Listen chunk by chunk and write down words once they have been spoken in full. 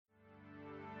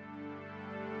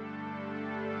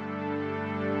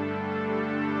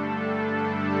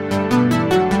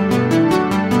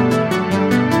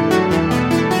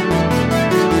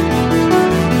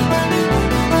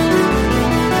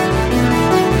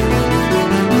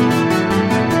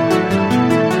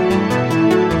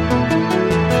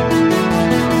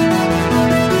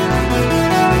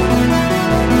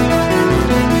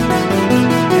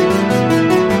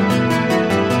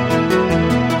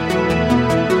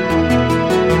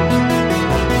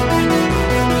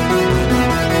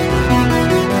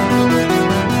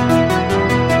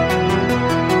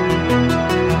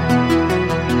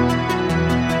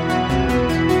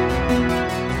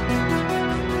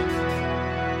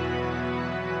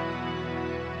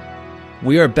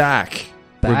We are back.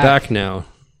 We're back now.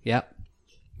 Yep.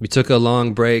 We took a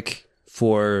long break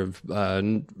for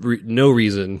no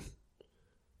reason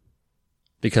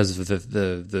because of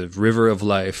the river of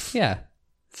life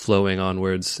flowing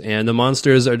onwards. And the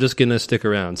monsters are just going to stick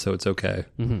around, so it's okay.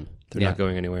 Mm-hmm. They're not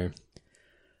going anywhere.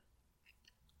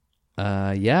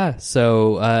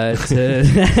 So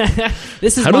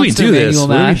this is How do we do this? What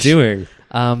are we doing?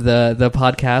 The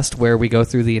podcast where we go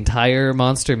through the entire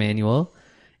monster manual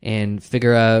and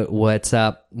figure out what's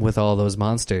up with all those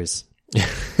monsters.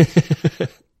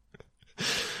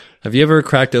 Have you ever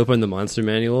cracked open the monster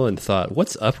manual and thought,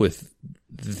 what's up with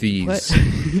these?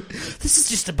 This is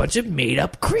just a bunch of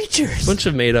made-up creatures. Bunch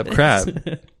of made-up crap.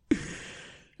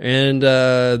 And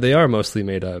they are mostly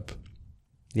made up.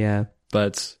 Yeah.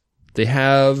 But they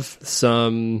have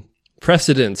some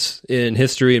precedents in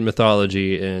history and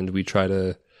mythology, and we try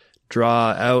to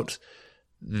draw out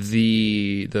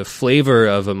the flavor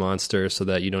of a monster so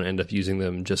that you don't end up using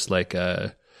them just like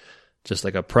a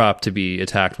prop to be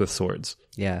attacked with swords.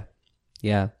 Yeah.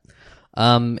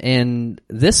 And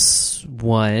this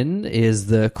one is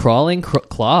the crawling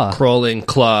claw. Crawling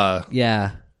claw.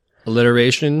 Yeah.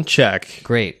 Alliteration, check.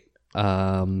 Great.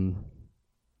 One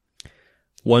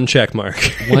check mark.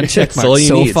 One check That's mark all you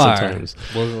so need far. Sometimes.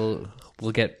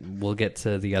 We'll get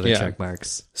to the other check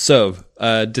marks. So,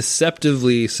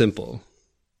 deceptively simple.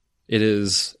 It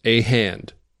is a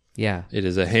hand. Yeah. It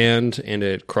is a hand, and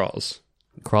it crawls.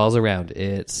 Crawls around.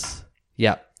 This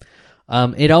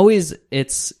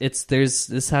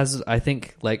has, I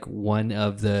think, like one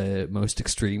of the most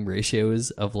extreme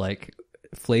ratios of like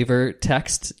flavor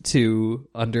text to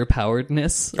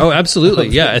underpoweredness. Oh, absolutely.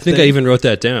 Yeah, I think I even wrote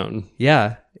that down.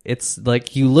 Yeah. It's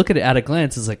like you look at it at a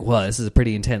glance, it's like, wow, this is a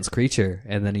pretty intense creature.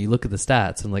 And then you look at the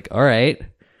stats and like, all right.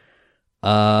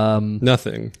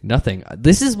 Nothing.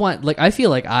 This is one, like, I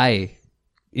feel like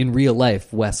in real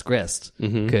life, Wes Grist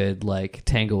could like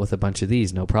tangle with a bunch of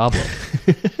these, no problem.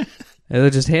 And they're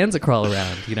just hands that crawl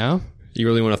around, you know? You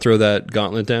really want to throw that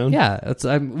gauntlet down? Yeah.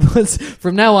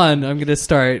 From now on, I'm going to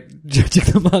start judging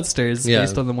the monsters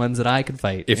based on the ones that I can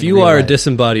fight. If you are a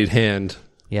disembodied hand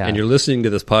and you're listening to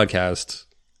this podcast,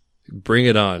 bring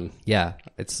it on. Yeah.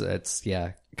 It's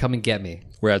come and get me.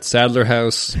 We're at Sadler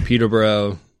House,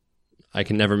 Peterborough. I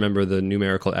can never remember the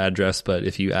numerical address, but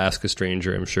if you ask a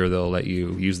stranger, I'm sure they'll let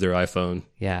you use their iPhone.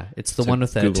 Yeah, it's the one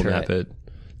with the Google turret. Map it.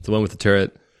 It's the one with the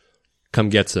turret. Come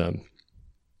get some.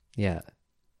 Yeah.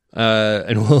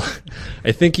 And well,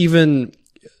 I think even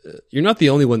you're not the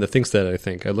only one that thinks that. I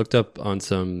think I looked up on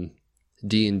some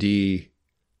D&D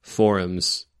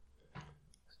forums,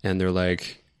 and they're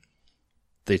like,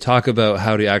 they talk about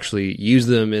how to actually use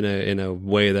them in a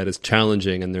way that is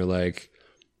challenging, and they're like,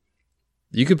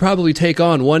 you could probably take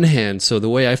on one hand. So the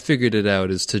way I figured it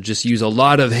out is to just use a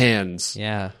lot of hands.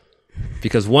 Yeah.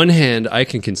 Because one hand I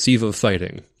can conceive of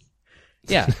fighting.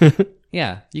 Yeah.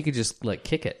 Yeah. You could just like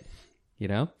kick it, you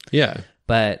know? Yeah.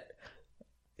 But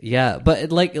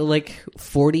like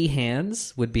 40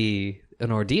 hands would be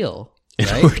an ordeal.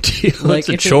 Right? An ordeal. Like it's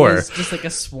a if chore. It was just like a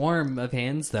swarm of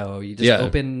hands though, you just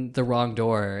open the wrong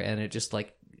door and it just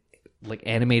like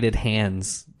animated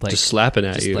hands, like just slapping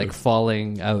at just you, like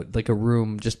falling out, like a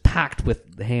room just packed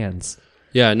with hands.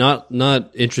 Yeah,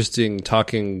 not interesting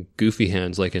talking goofy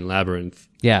hands like in Labyrinth.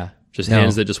 Yeah, just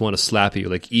hands that just want to slap you,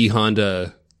 like E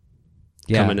Honda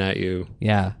coming at you.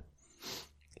 Yeah,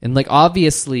 and like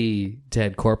obviously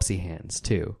dead corpsey hands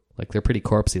too. Like they're pretty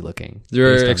corpsey looking.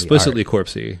 They're explicitly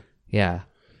corpsey. Yeah.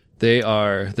 They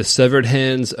are the severed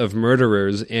hands of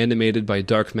murderers animated by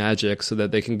dark magic so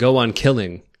that they can go on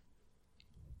killing.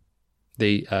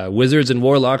 They wizards and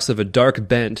warlocks of a dark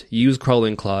bent use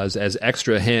crawling claws as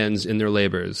extra hands in their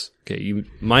labors. Okay, you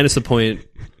minus a point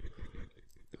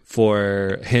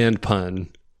for hand pun.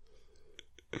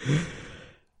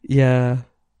 Yeah,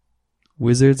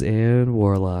 wizards and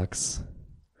warlocks.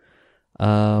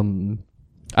 I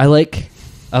like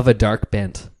of a dark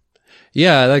bent.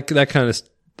 Yeah, that kind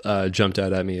of jumped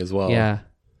out at me as well. Yeah.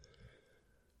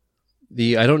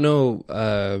 I don't know.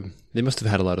 They must have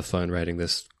had a lot of fun writing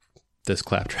this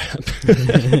claptrap.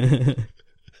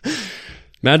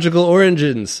 Magical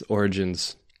origins.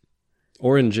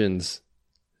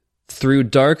 Through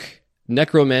dark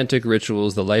necromantic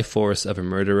rituals, the life force of a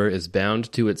murderer is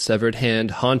bound to its severed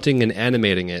hand, haunting and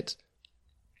animating it.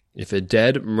 If a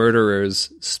dead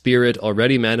murderer's spirit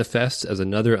already manifests as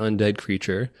another undead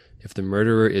creature, if the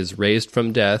murderer is raised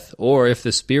from death, or if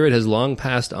the spirit has long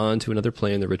passed on to another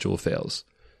plane, the ritual fails.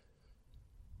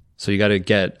 So you got to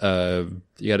get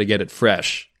it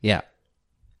fresh. Yeah.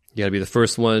 You got to be the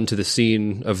first one to the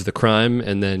scene of the crime,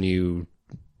 and then you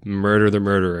murder the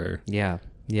murderer. Yeah.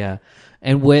 Yeah.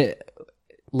 And what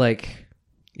like,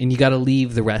 and you got to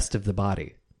leave the rest of the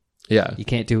body. Yeah. You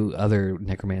can't do other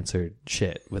necromancer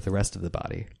shit with the rest of the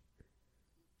body.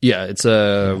 Yeah, it's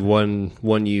a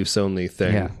one use only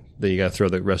thing. Yeah. That you got to throw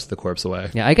the rest of the corpse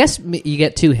away. Yeah, I guess you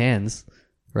get 2 hands,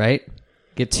 right?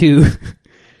 Get 2.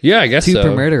 Yeah, I guess 2 so.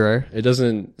 per murderer. It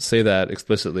doesn't say that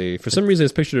explicitly. For some reason,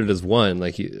 it's pictured it as 1,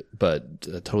 but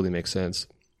that totally makes sense.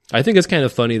 I think it's kind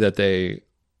of funny that the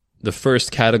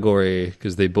first category,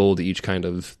 because they bold each kind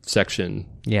of section,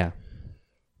 Yeah.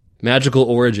 magical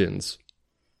origins,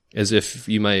 as if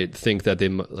you might think that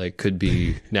they could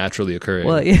be naturally occurring.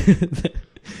 Well, yeah,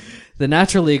 the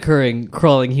naturally occurring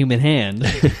crawling human hand.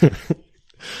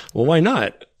 Well, why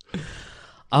not?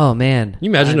 Oh man, Can you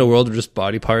imagine a world where just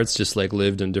body parts just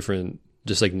lived in different,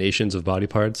 just nations of body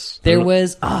parts? there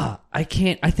was I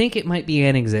think it might be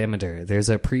Anaximander. There's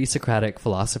a pre-Socratic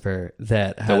philosopher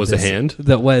that was a hand?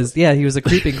 He was a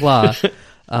creeping claw.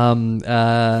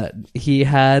 He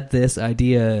had this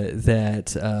idea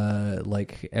that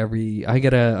I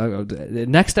get a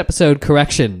next episode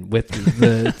correction with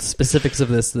the specifics of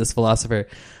this philosopher.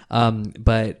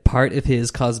 But part of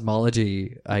his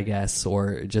cosmology, I guess,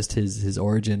 or just his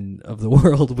origin of the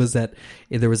world was that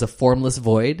there was a formless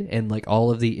void, and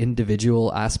all of the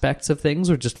individual aspects of things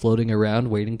were just floating around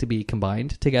waiting to be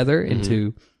combined together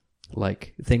into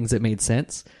things that made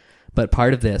sense. But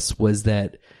part of this was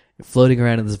that floating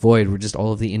around in this void were just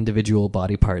all of the individual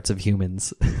body parts of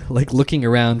humans, looking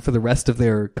around for the rest of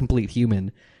their complete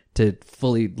human to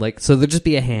fully, so there'd just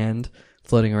be a hand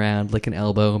floating around, an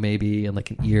elbow maybe, and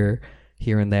an ear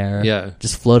here and there. Yeah.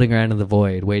 Just floating around in the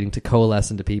void, waiting to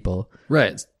coalesce into people.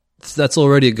 Right. That's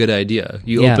already a good idea.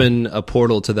 You Yeah. open a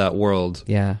portal to that world,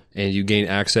 Yeah. and you gain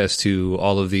access to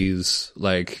all of these,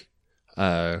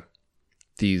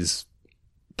 these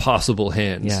possible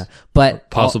hands. Yeah. But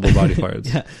Possible body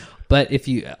parts. Yeah. But if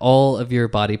all of your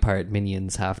body part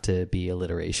minions have to be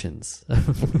alliterations.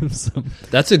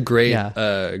 That's a great,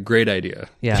 Yeah. great idea.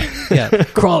 Yeah.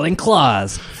 Crawling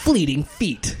claws, fleeting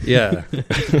feet. Yeah.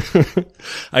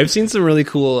 I've seen some really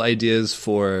cool ideas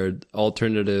for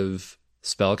alternative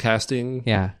spell casting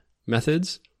Yeah.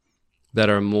 methods that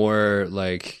are more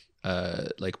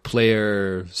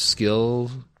player skill,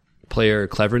 player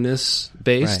cleverness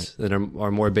based, that are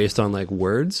more based on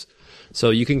words. So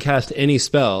you can cast any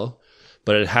spell,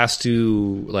 but it has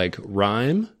to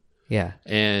rhyme, Yeah.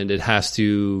 and it has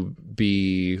to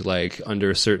be under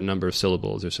a certain number of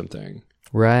syllables or something.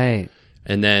 Right.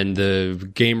 And then the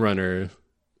game runner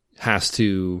has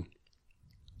to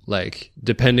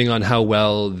depending on how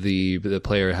well the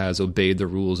player has obeyed the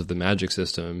rules of the magic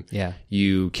system, Yeah.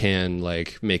 you can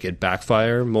make it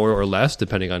backfire more or less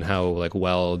depending on how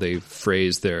well they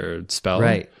phrase their spell.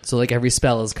 Right. So every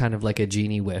spell is kind of like a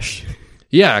genie wish.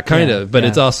 Yeah, kind Yeah, of. But yeah.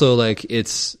 it's also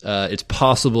it's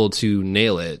possible to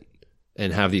nail it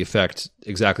and have the effect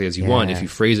exactly as you want Yeah. if you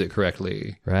phrase it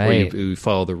correctly, Right. or you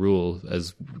follow the rule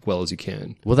as well as you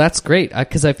can. Well, that's great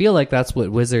because I feel like that's what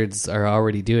wizards are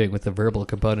already doing with the verbal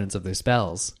components of their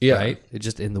spells. Yeah. Right. It's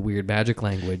just in the weird magic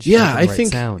language. Yeah, making I the right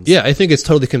think. sounds. Yeah, I think it's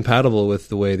totally compatible with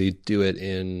the way they do it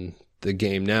in the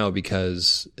game now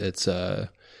because it's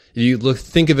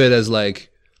think of it as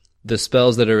the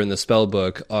spells that are in the spell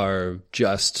book are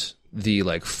just the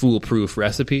foolproof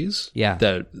recipes. Yeah.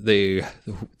 That the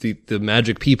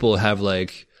magic people have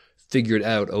figured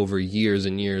out over years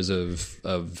and years of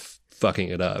fucking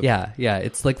it up. Yeah, yeah.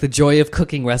 It's like the joy of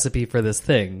cooking recipe for this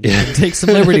thing. You can take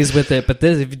some liberties with it, but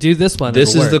if you do this one,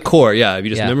 This it'll is the work. core. Yeah. If you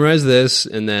just Yeah. memorize this,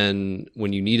 and then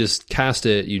when you need to cast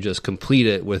it, you just complete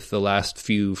it with the last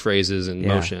few phrases and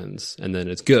Yeah. motions, and then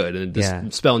it's good. And this Yeah.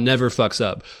 spell never fucks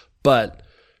up. But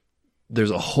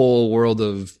there's a whole world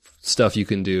of stuff you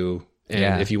can do. And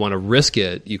Yeah. if you want to risk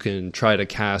it, you can try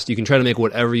to make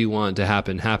whatever you want to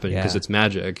happen because Yeah. it's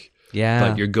magic. Yeah.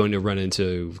 But you're going to run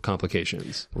into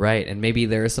complications. Right, and maybe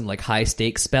there are some high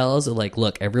stakes spells.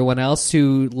 Look, everyone else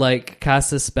who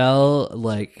cast a spell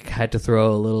had to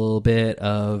throw a little bit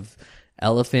of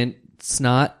elephant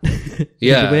snot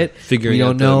Yeah, into it. figuring we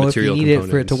don't out the know if you material need it for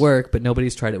it to components. work, but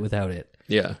nobody's tried it without it.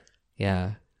 Yeah.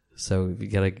 Yeah, so you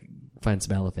gotta find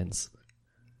some elephants.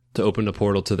 To open a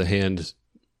portal to the hand.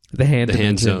 The hand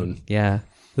dimension. zone. Yeah,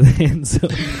 the hand zone.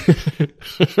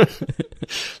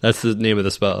 That's the name of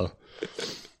the spell.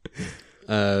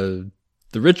 The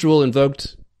ritual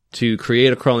invoked to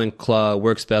create a crawling claw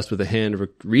works best with a hand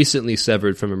recently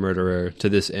severed from a murderer. To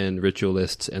this end,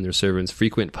 ritualists and their servants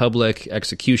frequent public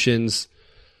executions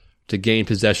to gain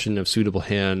possession of suitable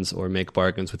hands or make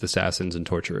bargains with assassins and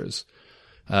torturers.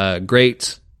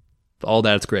 Great. All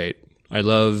that's great. I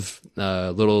love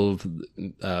little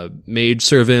maid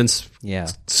servants Yeah,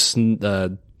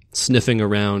 sniffing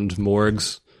around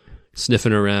morgues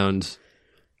sniffing around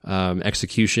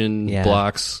execution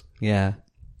blocks. Yeah.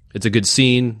 It's a good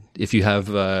scene. If you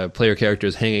have player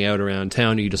characters hanging out around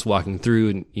town, you're just walking through,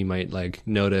 and you might like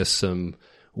notice some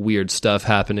weird stuff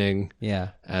happening. Yeah.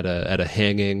 At a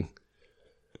hanging.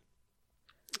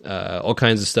 All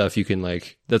kinds of stuff you can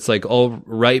like. That's like all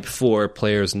ripe for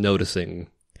players noticing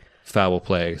foul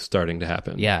play starting to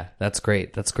happen. Yeah, that's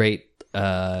great. That's great.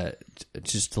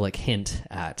 Just to like hint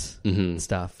at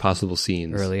stuff, possible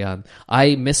scenes early on.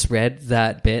 I misread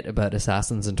that bit about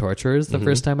assassins and torturers the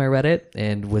first time I read it,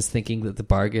 and was thinking that the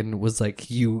bargain was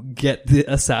like you get the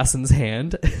assassin's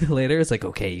hand later. It's like,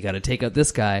 okay, you got to take out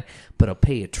this guy, but I'll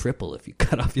pay you triple if you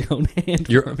cut off your own hand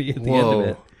for me at the end of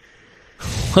it.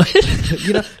 What?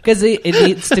 You know, because it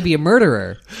needs to be a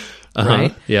murderer.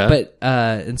 Right? Yeah. But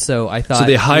and so I thought, so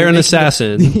they hire an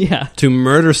assassin yeah. to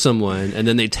murder someone, and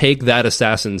then they take that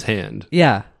assassin's hand.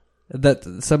 Yeah. That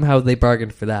somehow they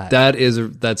bargained for that.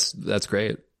 That's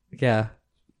great. Yeah.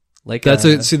 Like now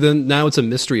it's a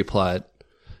mystery plot,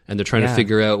 and they're trying to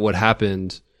figure out what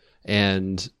happened,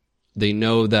 and they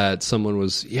know that someone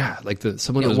was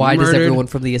someone was why murdered. Does everyone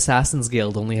from the Assassin's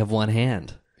Guild only have one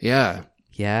hand? Yeah.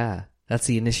 Yeah. That's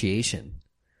the initiation.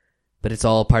 But it's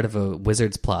all part of a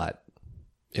wizard's plot.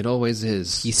 It always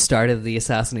is. He started the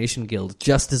Assassination Guild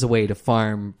just as a way to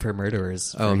farm for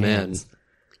murderers. Oh, man.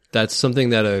 That's something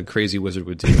that a crazy wizard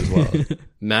would do as well.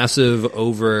 Massive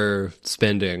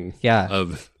overspending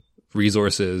of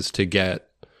resources to get...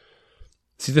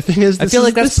 See, the thing is... I feel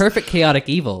like that's perfect chaotic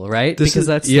evil, right? Because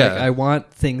that's like, I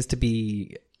want things to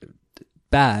be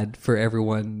bad for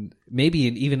everyone, maybe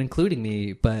even including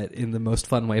me, but in the most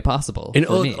fun way possible. And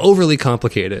for me. Overly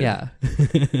complicated. Yeah.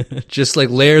 Just like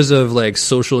layers of like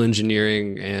social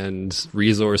engineering and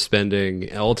resource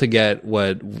spending, all to get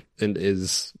what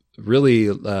is really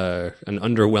an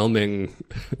underwhelming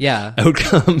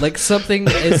outcome. Like something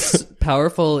as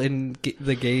powerful in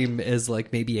the game as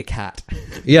like maybe a cat.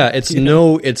 Yeah, it's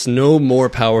no more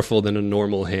powerful than a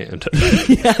normal hand.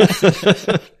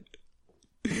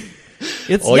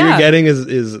 All you're getting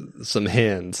is some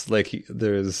hands. Like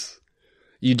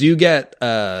you do get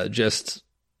just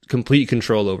complete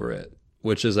control over it,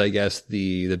 which is, I guess,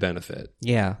 the benefit.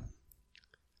 Yeah.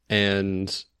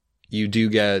 And you do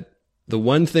get the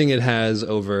one thing it has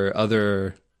over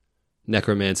other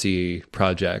necromancy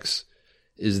products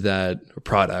is that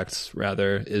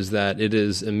it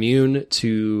is immune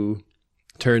to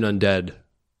turn undead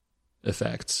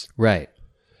effects. Right.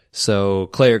 So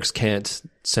clerics can't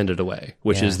send it away,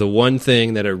 which is the one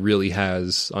thing that it really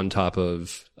has on top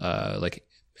of like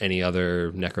any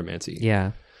other necromancy.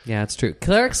 Yeah. Yeah, it's true.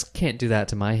 Clerics can't do that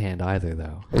to my hand either,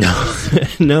 though.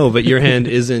 No, but your hand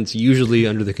isn't usually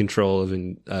under the control of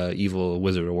an evil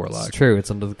wizard or warlock. It's true.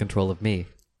 It's under the control of me,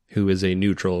 who is a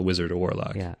neutral wizard or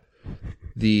warlock. Yeah.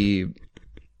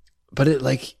 But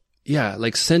it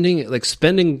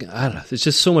spending, I don't know, it's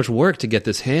just so much work to get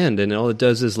this hand, and all it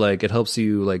does is like it helps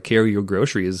you like carry your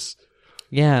groceries.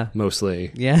 Yeah. Mostly.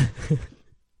 Yeah.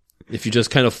 If you just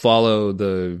kind of follow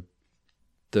the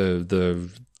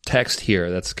text here,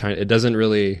 it doesn't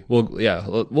really.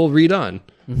 We'll read on.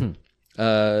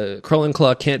 Mm-hmm. Crawling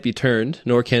Claw can't be turned,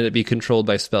 nor can it be controlled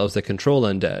by spells that control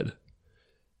undead.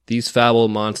 These foul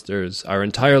monsters are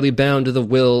entirely bound to the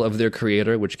will of their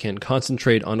creator, which can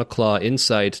concentrate on a claw in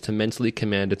sight to mentally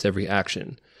command its every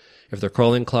action. If the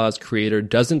Crawling Claw's creator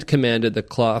doesn't command it, the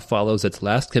claw follows its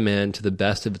last command to the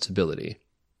best of its ability.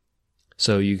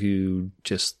 So you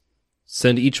just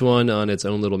send each one on its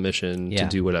own little mission to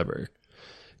do whatever.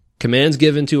 Commands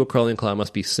given to a Crawling Claw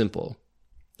must be simple.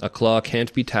 A claw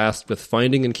can't be tasked with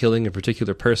finding and killing a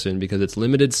particular person because its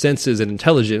limited senses and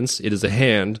intelligence, it is a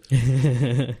hand,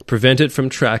 prevent it from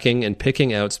tracking and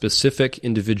picking out specific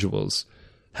individuals.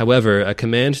 However, a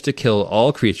command to kill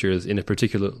all creatures in a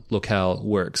particular locale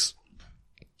works.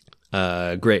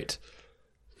 Great.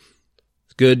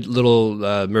 Good little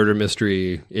murder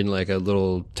mystery in like a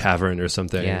little tavern or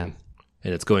something. Yeah.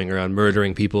 And it's going around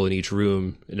murdering people in each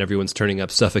room, and everyone's turning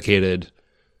up suffocated.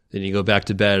 Then you go back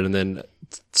to bed, and then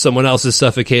someone else is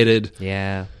suffocated.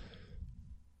 Yeah.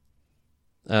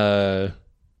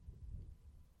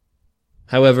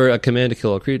 However, a command to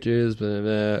kill all creatures,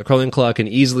 a Crawling Claw can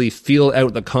easily feel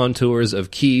out the contours of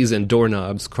keys and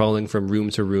doorknobs, crawling from room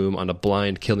to room on a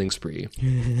blind killing spree.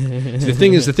 So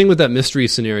the thing with that mystery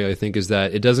scenario, I think, is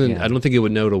that it doesn't. I don't think it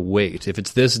would know to wait. If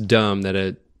it's this dumb that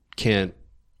it can't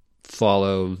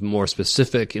follow more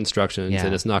specific instructions,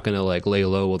 and it's not going to like lay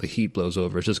low while the heat blows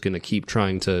over. It's just going to keep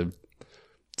trying to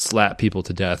slap people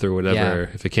to death or whatever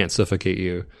if it can't suffocate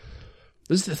you.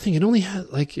 This is the thing. It only has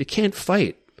it can't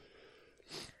fight.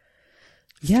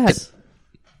 Yes.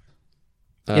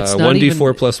 It's not 1d4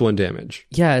 even- plus 1 damage.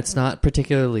 Yeah, it's not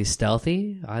particularly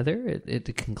stealthy either.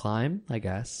 It can climb, I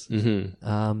guess.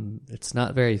 It's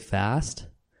not very fast.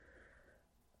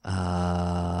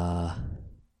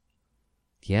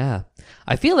 Yeah.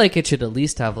 I feel like it should at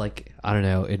least have, like, I don't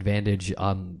know, advantage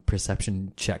on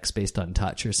perception checks based on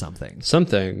touch or something.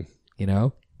 Something. You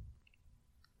know?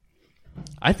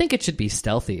 I think it should be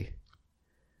stealthy.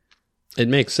 It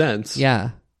makes sense.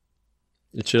 Yeah.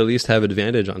 It should at least have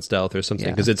advantage on stealth or something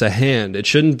Yeah. because it's a hand. It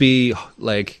shouldn't be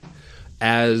like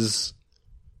as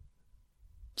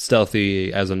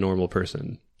stealthy as a normal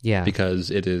person Yeah.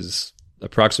 because it is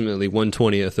approximately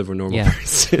 1/20th of a normal Yeah.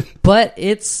 person. But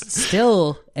it's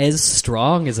still as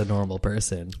strong as a normal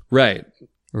person, Right.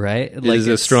 right? It is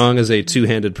as strong as a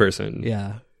two-handed person,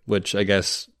 Yeah. which I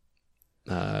guess,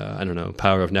 I don't know,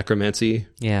 power of necromancy,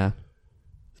 Yeah.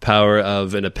 power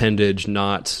of an appendage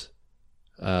not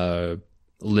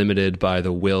limited by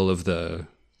the will of the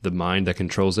mind that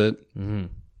controls it. Mm-hmm.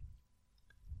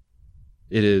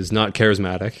 It is not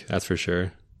charismatic, that's for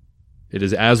sure. It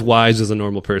is as wise as a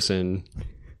normal person.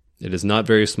 It is not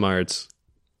very smart.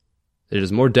 It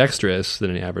is more dexterous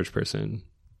than an average person.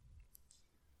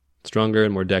 Stronger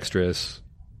and more dexterous.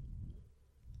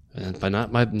 And by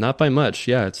not by much.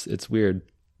 Yeah, it's weird.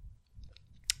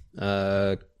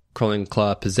 Crawling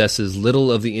Claw possesses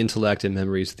little of the intellect and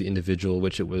memories of the individual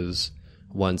which it was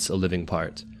once a living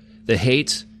part. The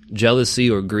hate, jealousy,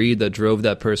 or greed that drove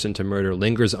that person to murder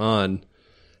lingers on,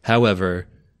 however,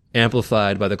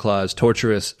 amplified by the claw's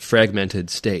torturous, fragmented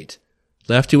state.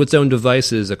 Left to its own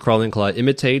devices, a Crawling Claw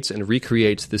imitates and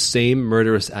recreates the same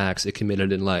murderous acts it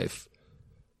committed in life.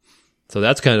 So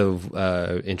that's kind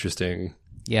of interesting.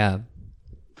 Yeah.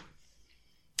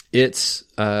 It's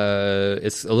a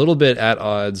little bit at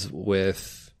odds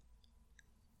with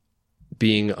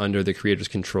being under the creator's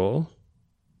control,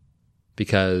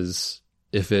 because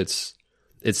it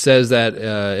says that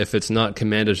if it's not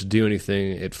commanded to do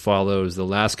anything, it follows the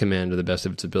last command to the best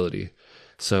of its ability.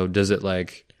 So does it,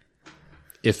 like,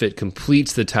 if it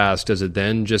completes the task, does it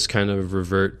then just kind of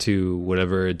revert to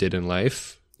whatever it did in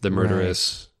life, the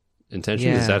murderous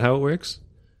intention? Yeah. Is that how it works?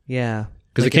 Yeah.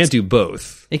 Because Like it can't do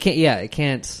both. It can't. Yeah, it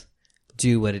can't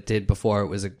do what it did before. It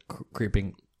was a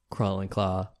creeping, crawling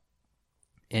claw,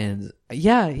 and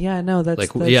no, that's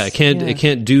It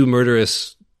can't do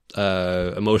murderous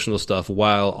emotional stuff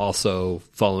while also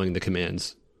following the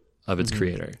commands of its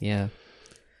creator. Yeah,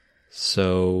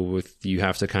 So you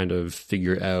have to kind of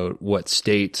figure out what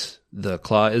state the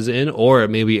claw is in, or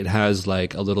maybe it has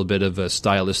like a little bit of a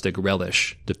stylistic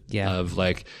relish of,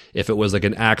 like, if it was like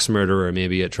an axe murderer,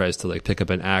 maybe it tries to like pick up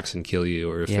an axe and kill you,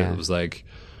 or if it was like,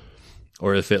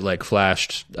 or if it like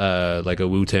flashed like a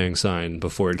Wu-Tang sign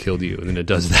before it killed you, and then it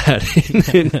does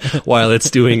that while it's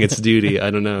doing its duty.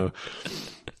 I don't know.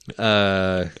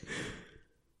 But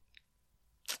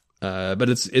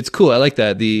it's cool. I like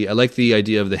that. I like the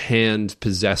idea of the hand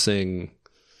possessing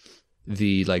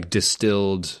the like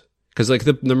distilled, because like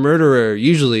the murderer,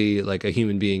 usually like a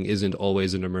human being isn't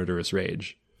always in a murderous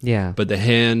rage, yeah, but the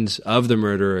hand of the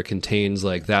murderer contains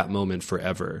like that moment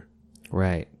forever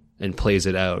right, and plays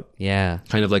it out, yeah,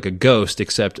 kind of like a ghost,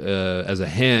 except as a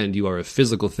hand you are a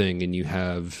physical thing and you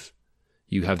have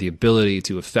the ability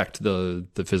to affect the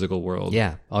physical world.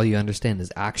 yeah. All you understand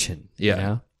is action. Yeah. You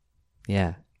know?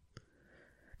 Yeah.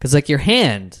 Because like your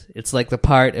hand, it's like the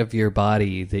part of your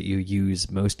body that you use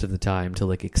most of the time to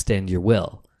like extend your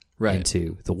will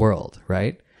into the world,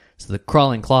 right? So the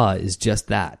crawling claw is just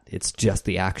that. It's just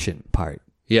the action part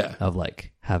of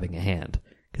like having a hand,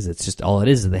 because it's just all it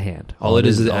is the hand. All it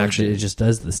is the action. It just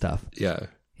does the stuff. Yeah.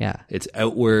 Yeah. It's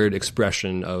outward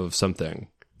expression of something.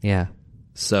 Yeah.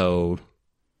 So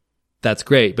that's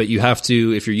great, but you have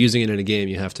to, if you're using it in a game,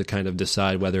 you have to kind of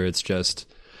decide whether it's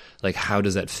just like, how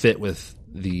does that fit with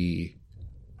the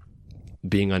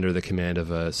being under the command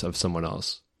of someone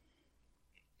else?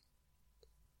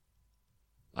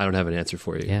 I don't have an answer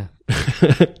for you. Yeah.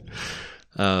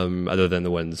 Other than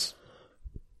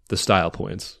the style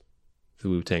points, the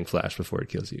Wu-Tang Flash before it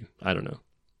kills you. I don't know.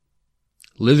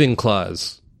 Living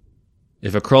claws.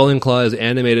 If a crawling claw is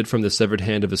animated from the severed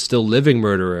hand of a still living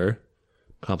murderer,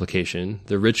 complication,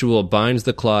 the ritual binds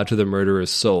the claw to the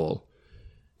murderer's soul.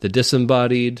 The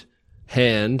disembodied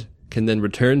hand can then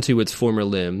return to its former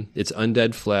limb, its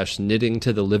undead flesh knitting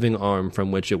to the living arm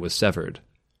from which it was severed.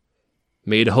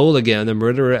 Made whole again, the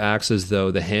murderer acts as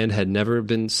though the hand had never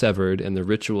been severed and the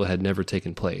ritual had never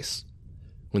taken place.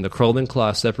 When the crawling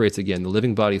claw separates again, the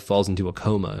living body falls into a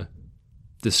coma.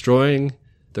 Destroying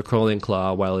the crawling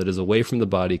claw while it is away from the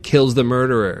body kills the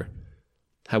murderer.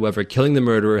 However, killing the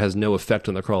murderer has no effect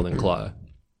on the crawling claw.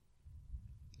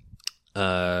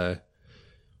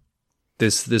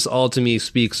 this all to me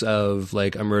speaks of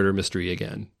like a murder mystery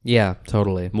again. Yeah,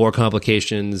 totally. More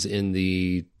complications in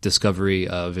the discovery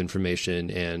of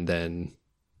information, and then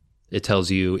it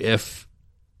tells you if,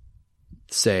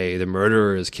 say, the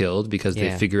murderer is killed because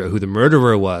they figure out who the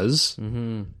murderer was.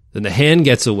 Mm-hmm. Then the hand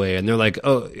gets away, and they're like,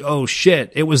 "Oh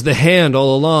shit! It was the hand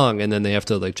all along." And then they have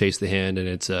to like chase the hand, and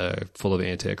it's full of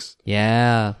antics.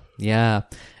 Yeah.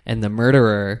 And the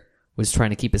murderer was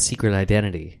trying to keep a secret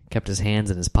identity, kept his hands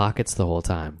in his pockets the whole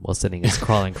time while sitting his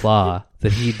crawling claw.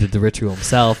 That he did the ritual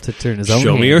himself to turn his own. Show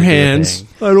hand me your into a hands.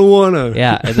 thing. I don't wanna.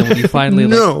 Yeah, and then when you finally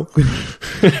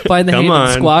find the Come hand on.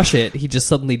 and squash it, he just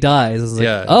suddenly dies. It's like,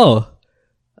 Yeah. oh,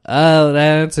 that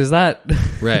answers that.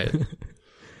 Right.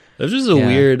 It's just a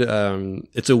weird.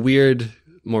 It's a weird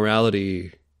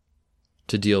morality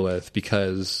to deal with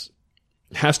because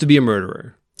it has to be a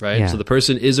murderer, right? Yeah. So the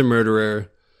person is a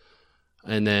murderer,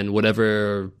 and then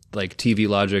whatever like TV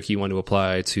logic you want to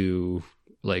apply to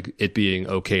like it being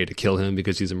okay to kill him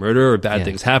because he's a murderer, or bad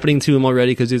things happening to him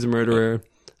already because he's a murderer,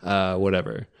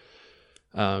 whatever.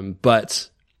 But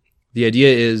the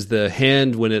idea is the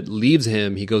hand, when it leaves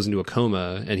him, he goes into a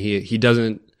coma, and he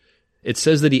doesn't. It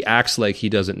says that he acts like he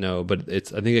doesn't know, but I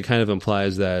think it kind of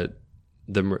implies that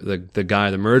the guy,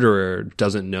 the murderer,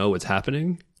 doesn't know what's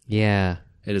happening. Yeah.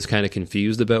 And is kind of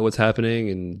confused about what's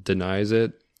happening and denies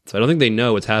it. So I don't think they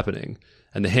know what's happening.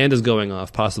 And the hand is going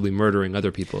off, possibly murdering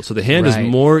other people. So the hand is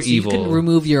more evil. You can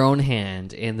remove your own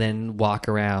hand and then walk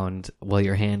around while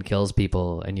your hand kills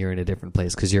people, and you're in a different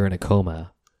place because you're in a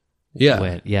coma.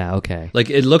 Yeah. Yeah. Okay. Like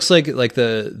it looks like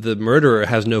the murderer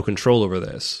has no control over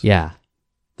this. Yeah.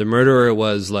 The murderer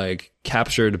was like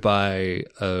captured by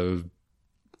a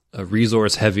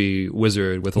resource heavy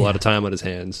wizard with a lot of time on his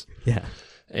hands. Yeah.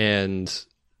 And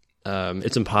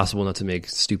it's impossible not to make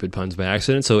stupid puns by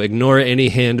accident. So ignore any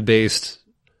hand based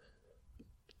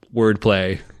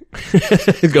wordplay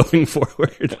going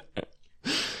forward.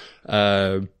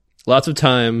 Lots of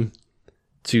time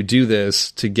to do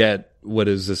this to get what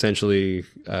is essentially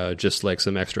just like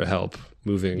some extra help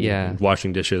moving,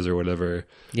 washing dishes or whatever.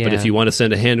 Yeah. But if you want to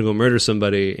send a hand to go murder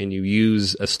somebody and you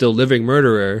use a still living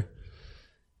murderer,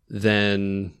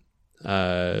 then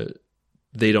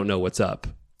they don't know what's up.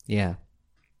 Yeah.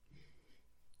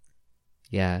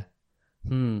 Yeah.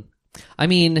 I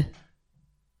mean,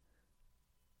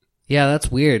 yeah,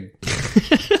 that's weird.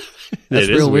 That's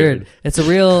real weird. It's a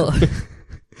real...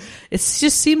 It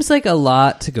just seems like a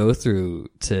lot to go through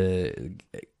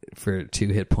for 2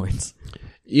 hit points.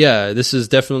 Yeah, this is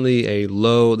definitely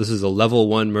this is a level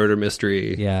 1 murder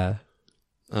mystery. Yeah.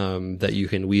 That you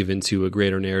can weave into a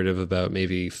greater narrative about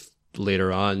maybe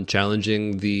later on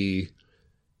challenging the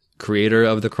creator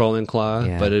of the Crawling Claw.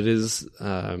 Yeah. But it is,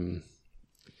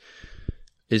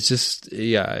 it's just,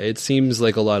 it seems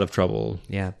like a lot of trouble.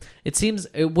 Yeah.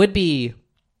 It would be,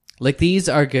 like, these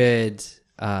are good,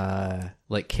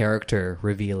 like, character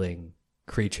revealing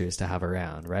creatures to have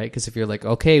around, right? Because if you're like,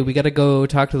 okay, we got to go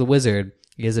talk to the wizard,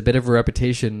 he has a bit of a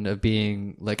reputation of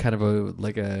being like kind of a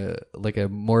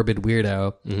morbid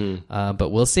weirdo, but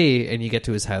we'll see. And you get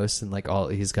to his house, and like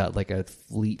he's got like a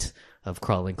fleet of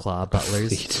Crawling Claw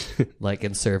butlers, like,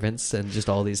 and servants, and just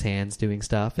all these hands doing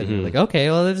stuff. And you're like, okay,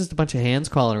 well, there's just a bunch of hands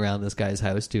crawling around this guy's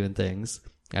house doing things.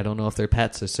 I don't know if they're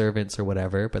pets or servants or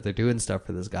whatever, but they're doing stuff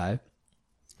for this guy.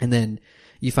 And then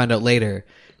you find out later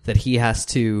that he has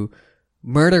to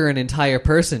murder an entire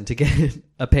person to get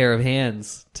a pair of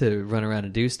hands to run around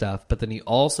and do stuff. But then he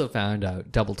also found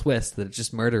out, double twist, that it's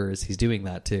just murderers he's doing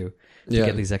that to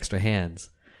get these extra hands,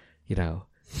 you know.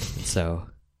 And so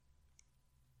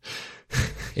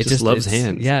it just loves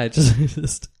hands. Yeah, it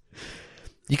just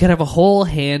you can have a whole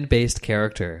hand-based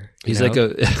character. He's like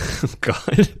a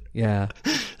God. Yeah,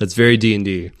 that's very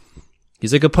D&D.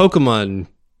 He's like a Pokemon.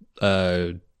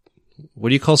 What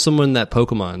do you call someone that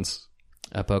Pokemon's?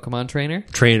 A Pokemon trainer?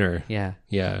 Trainer. Yeah.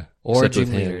 Yeah. Or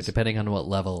gym leader, depending on what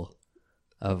level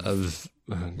of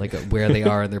like where they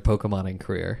are in their Pokemoning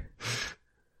career.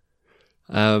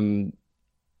 Would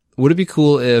it be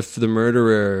cool if the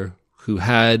murderer who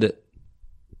had,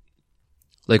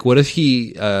 like, what if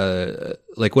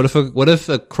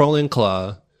a Crawling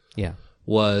Claw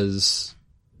was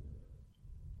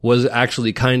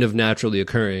actually kind of naturally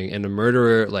occurring, and the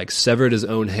murderer like severed his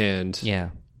own hand. Yeah.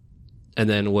 And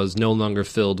then was no longer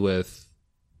filled with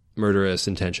murderous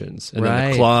intentions. And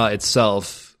then the claw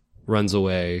itself runs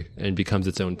away and becomes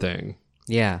its own thing.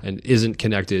 Yeah. And isn't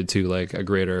connected to like a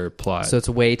greater plot. So it's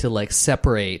a way to like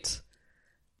separate,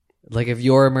 like if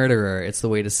you're a murderer, it's the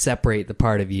way to separate the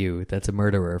part of you that's a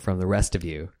murderer from the rest of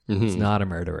you. It's not a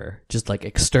murderer. Just like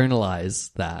externalize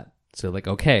that. So like,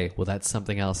 okay, well that's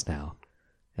something else now.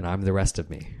 And I'm the rest of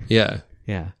me. Yeah.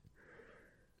 Yeah.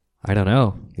 I don't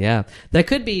know. Yeah. That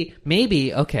could be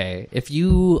maybe okay, if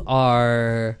you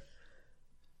are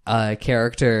a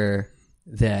character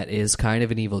that is kind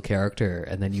of an evil character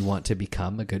and then you want to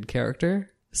become a good character,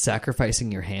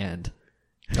 sacrificing your hand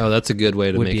Oh, that's a good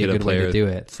way to would make be a it a good way to player do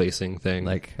it. facing thing.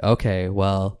 Like, okay,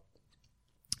 well,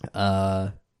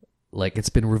 like it's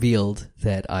been revealed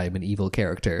that I'm an evil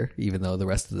character, even though the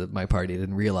rest of my party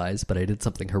didn't realize, but I did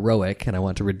something heroic and I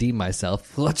want to redeem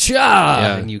myself.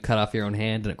 Yeah. And you cut off your own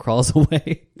hand and it crawls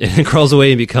away. And it crawls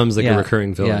away and becomes like Yeah. a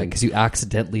recurring villain. Yeah, because you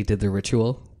accidentally did the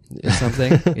ritual or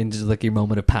something in just like your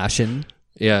moment of passion,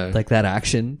 Yeah. like that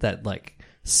action that like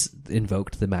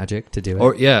invoked the magic to do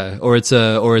it. Or it's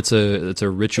a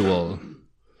ritual.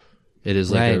 It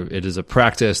is like Right. it is a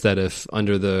practice that if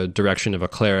under the direction of a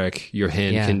cleric, your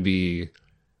hand Yeah. can be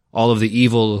all of the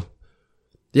evil.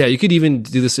 Yeah, you could even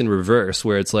do this in reverse,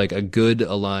 where it's like a good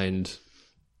aligned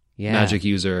yeah. magic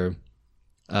user.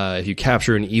 If you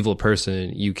capture an evil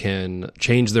person, you can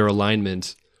change their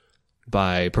alignment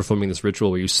by performing this ritual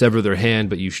where you sever their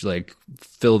hand, but you should like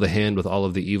fill the hand with all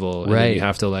of the evil, and then Right. you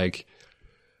have to like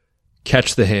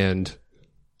catch the hand.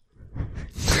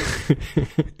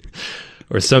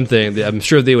 Or something. I'm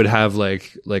sure they would have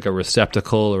like a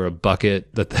receptacle or a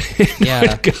bucket that they Yeah.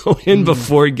 would go in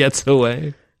before it gets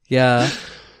away. Yeah.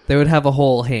 They would have a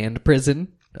whole hand prison.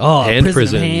 Oh, Hand prison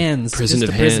prison. of hands. Prison Just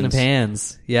of a prison of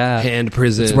hands. hands. Yeah. Hand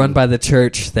prison. It's run by the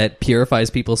church that purifies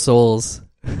people's souls.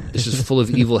 It's just full of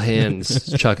evil hands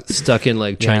stuck in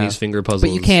like Chinese finger puzzles.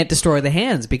 But you can't destroy the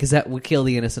hands because that would kill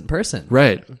the innocent person.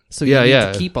 Right. So you yeah, need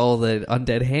yeah. to keep all the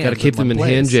undead hands. Got to keep them in one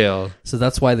hand place. jail. So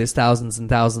that's why there's thousands and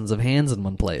thousands of hands in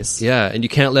one place. Yeah, and you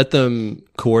can't let them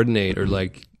coordinate or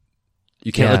like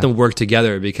you can't Yeah. let them work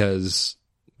together because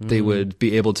they would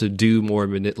be able to do more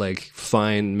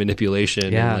fine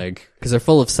manipulation. Yeah. And like Because they're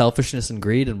full of selfishness and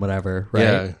greed and whatever, right?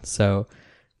 Yeah. So,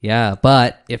 yeah.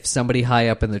 But if somebody high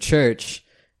up in the church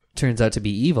turns out to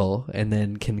be evil and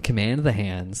then can command the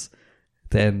hands,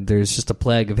 then there's just a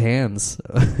plague of hands.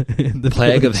 In the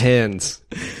plague of village. hands,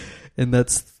 And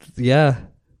that's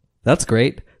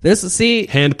great.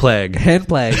 hand plague. Hand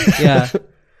plague. Yeah.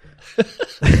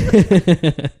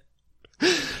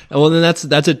 Well, then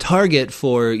that's a target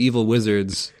for evil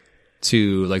wizards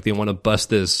to like. They want to bust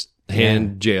this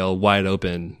hand jail wide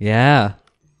open. Yeah.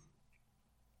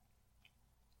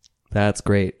 That's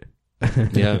great.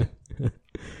 Yeah.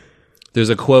 There's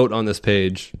a quote on this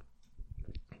page.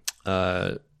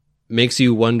 Makes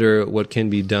you wonder what can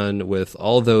be done with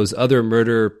all those other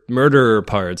murderer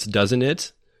parts, doesn't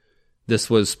it? This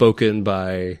was spoken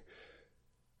by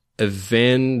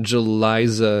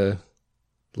Evangeliza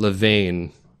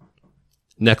Levane,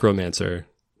 necromancer.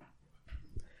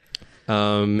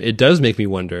 It does make me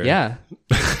wonder. Yeah.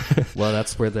 Well,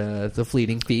 that's where the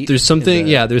fleeting feet. There's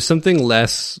something, and the there's something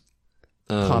less.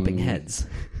 popping heads.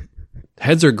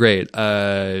 Heads are great.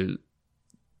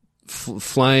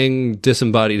 Flying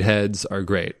disembodied heads are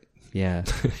great Yeah.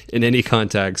 in any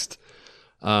context.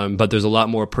 But there's a lot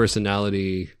more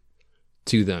personality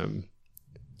to them.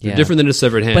 They're Yeah. different than a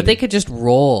severed hand. But they could just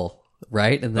roll,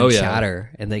 right? And then Oh, yeah.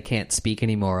 shatter, and they can't speak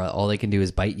anymore. All they can do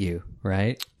is bite you,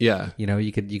 right? yeah. You know,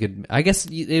 you could. I guess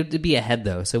it would be a head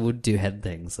though, so it would do head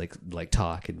things like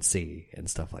talk and see and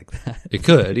stuff like that. It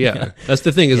could, yeah. That's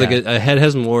the thing is like Yeah. a head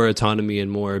has more autonomy and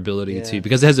more ability to,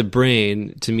 because it has a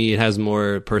brain, to me it has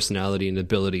more personality and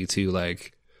ability to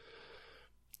like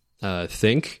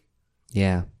think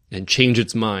Yeah. and change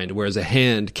its mind, whereas a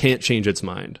hand can't change its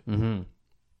mind. Mm-hmm.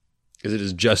 Because it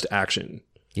is just action.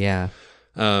 Yeah.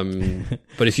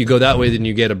 But if you go that way, then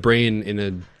you get a brain in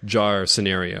a jar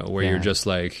scenario where you're just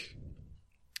like,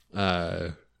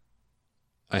 I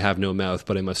have no mouth,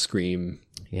 but I must scream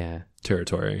Yeah.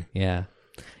 territory. Yeah.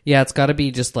 Yeah, it's got to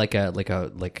be just like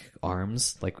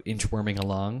arms, like inchworming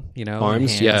along, you know,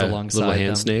 Arms, hands yeah, alongside little hand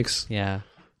them. snakes. Yeah.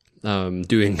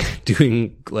 Doing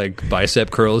like bicep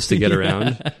curls to get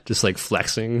around, just like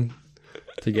flexing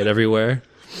to get everywhere.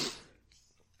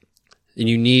 And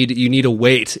you need a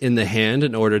weight in the hand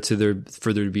in order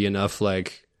for there to be enough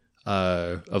like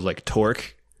of like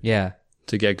torque Yeah.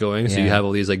 to get going. So Yeah. you have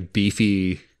all these like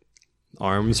beefy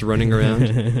arms running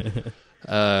around.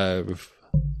 A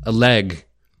leg,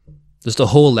 just a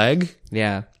whole leg.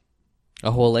 Yeah.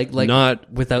 A whole leg, like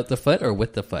Not- without the foot or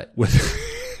with the foot. With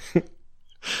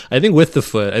I think with the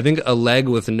foot. I think a leg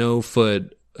with no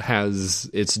foot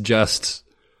it's just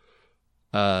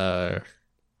a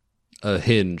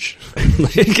hinge.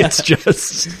 Like it's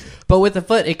just But with the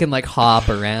foot, it can like hop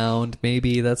around.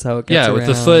 Maybe that's how it gets with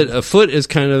the around. foot. A foot is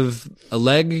kind of a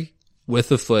leg with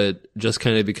the foot. Just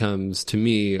kind of becomes to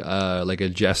me like a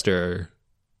jester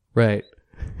Right.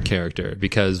 character,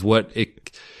 because what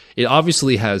it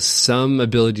obviously has some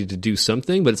ability to do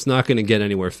something, but it's not going to get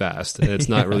anywhere fast, and it's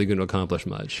not really going to accomplish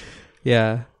much.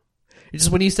 Yeah. It's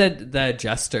just when you said the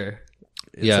jester,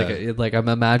 it's like I'm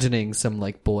imagining some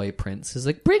like boy prince who's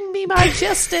like, "Bring me my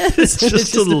justice." It's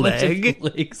just a bunch leg. of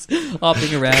legs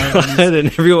hopping around, God, and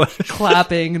everyone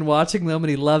clapping and watching them, and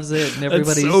he loves it, and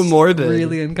everybody's so morbid.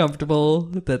 really uncomfortable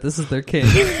that this is their king.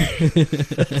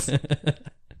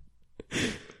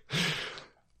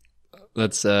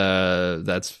 That's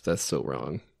so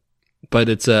wrong. But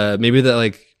it's maybe that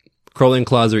like crawling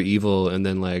claws are evil, and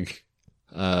then like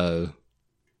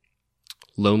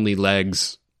lonely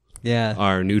legs Yeah.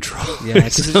 are neutral. Yeah,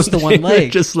 because it's just the one leg. They're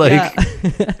just like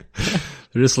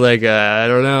they're just like I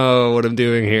don't know what I'm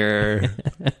doing here.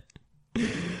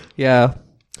 Yeah.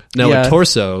 Now Yeah. a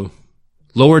torso,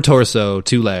 lower torso,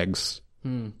 2 legs.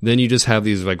 Then you just have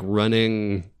these like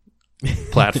running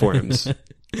platforms.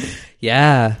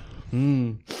 Yeah.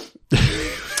 You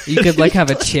could like have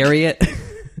a chariot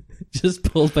just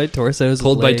pulled by torsos.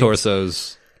 Pulled by legs.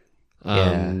 torsos.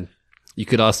 Yeah. You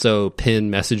could also pin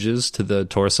messages to the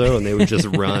torso, and they would just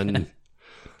run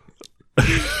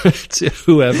to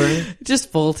whoever.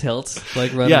 Just full tilt,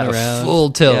 like running around.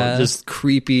 Full tilt, Yeah. just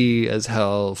creepy as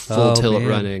hell. Full tilt man.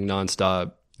 running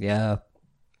nonstop. Yeah.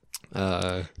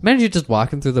 Imagine you just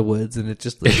walking through the woods and it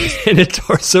just like, And a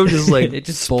torso just like it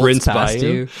just sprints by past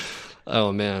you.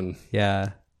 Oh man,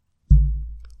 Yeah.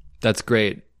 that's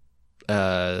great.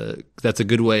 That's a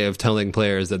good way of telling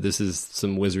players that this is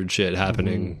some wizard shit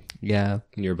happening Yeah.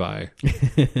 nearby.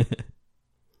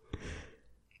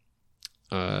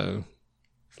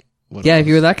 What Yeah, else? if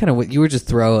you were that kind of, you would just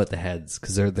throw out the heads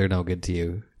because they're no good to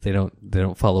you. They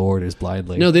don't follow orders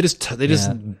blindly. No, they just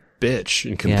Yeah. bitch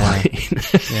and Yeah. complain.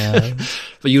 Yeah.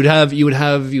 But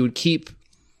you would keep.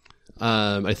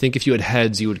 I think if you had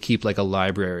heads, you would keep like a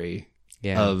library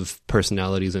Yeah. of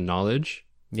personalities and knowledge,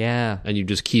 Yeah. and you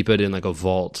just keep it in like a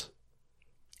vault.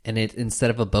 And it, instead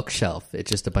of a bookshelf, it's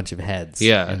just a bunch of heads.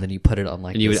 Yeah. And then you put it on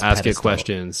like And you would this ask it pedestal,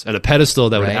 questions at a pedestal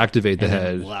that would right? activate the And then,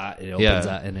 head. blah, it opens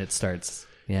Yeah. up and it starts.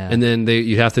 Yeah. And then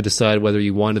you have to decide whether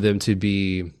you wanted them to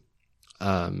be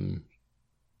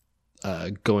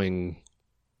going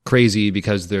crazy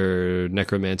because they're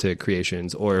necromantic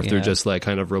creations, or if they're Yeah. just like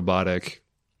kind of robotic,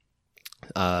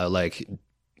 like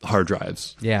hard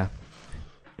drives. Yeah.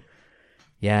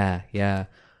 Yeah. Yeah.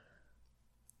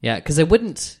 Yeah. Because it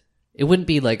wouldn't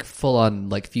be like full on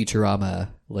like Futurama,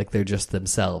 like they're just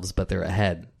themselves, but they're a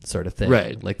head sort of thing.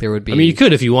 Right. Like there would be. I mean, you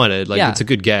could if you wanted. Like, Yeah. it's a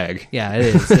good gag. Yeah,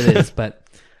 it is. It is. But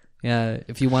yeah,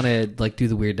 if you want to like do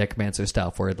the weird necromancer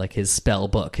stuff where like his spell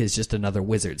book is just another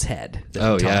wizard's head that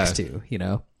Oh, he talks yeah. to, you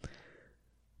know?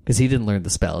 Because he didn't learn the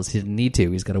spells. He didn't need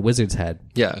to. He's got a wizard's head.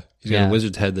 Yeah. He's got Yeah. a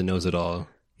wizard's head that knows it all.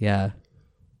 Yeah.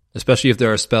 Especially if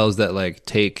there are spells that like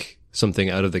take something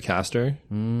out of the caster,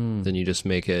 then you just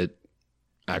make it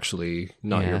actually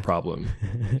not Yeah. your problem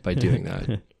by doing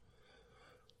that.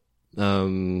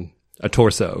 A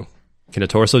torso. Can a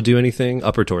torso do anything?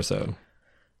 Upper torso.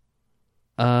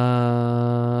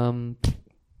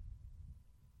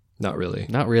 Not really.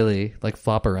 Not really. Like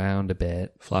flop around a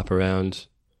bit. Flop around.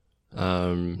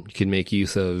 You can make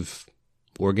use of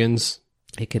organs.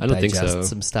 It could I don't think digest so.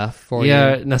 some stuff for you.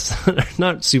 Yeah, that's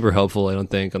not super helpful, I don't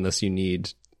think, unless you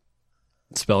need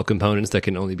spell components that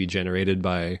can only be generated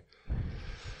by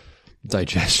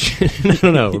digestion. I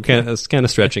don't know. It's kind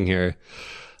of stretching here.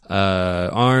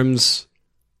 Arms,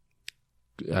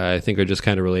 I think, are just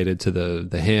kind of related to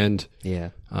the hand. Yeah.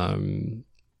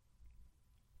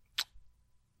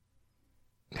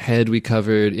 Head, we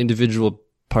covered. Individual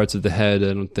parts of the head, I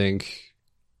don't think.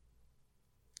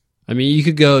 I mean, you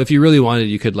could go, if you really wanted,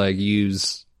 you could like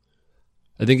use,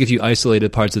 I think if you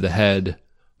isolated parts of the head,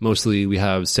 mostly we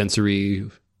have sensory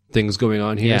things going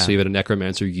on here. Yeah. So you had a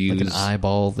necromancer use. Like an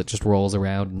eyeball that just rolls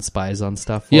around and spies on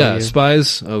stuff for Yeah, you.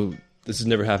 spies. Oh, this has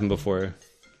never happened before.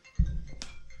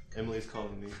 Emily's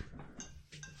calling me.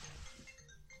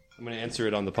 I'm going to answer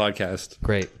it on the podcast.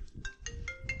 Great.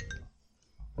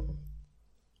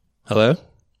 Hello?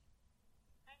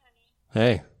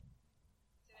 Hey.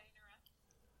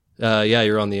 Yeah,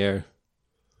 you're on the air.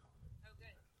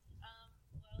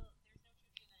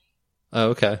 Oh,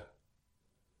 okay.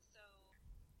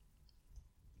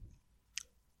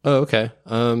 Oh, okay.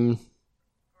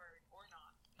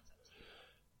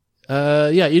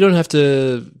 Yeah, you don't have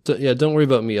to. Yeah, don't worry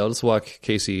about me. I'll just walk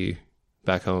Casey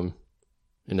back home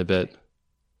in a bit.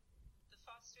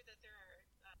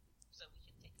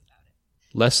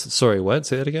 Less. Sorry, what?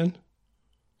 Say that again.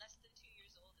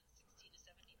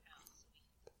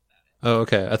 Oh,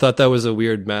 okay. I thought that was a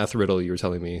weird math riddle you were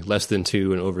telling me. Less than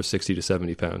 2 and over 60 to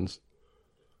 70 pounds.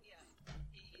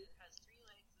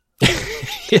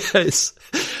 Yes.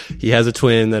 He has a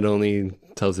twin that only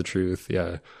tells the truth.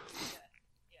 Yeah.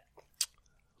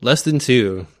 Less than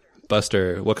 2.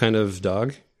 Buster. What kind of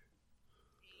dog?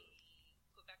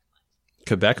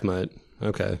 Quebec mutt.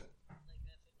 Okay.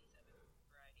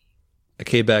 A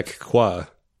Quebec Qua.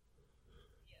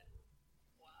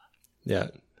 Yeah.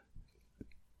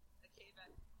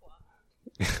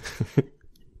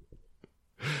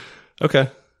 Okay.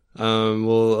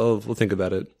 We'll think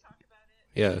about it.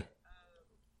 Yeah.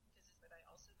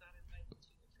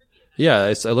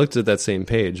 Yeah, I looked at that same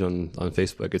page on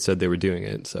Facebook. It said they were doing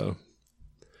it, so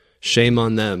shame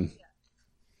on them.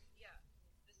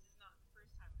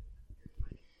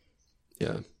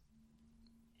 Yeah.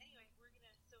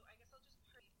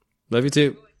 Love you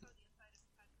too.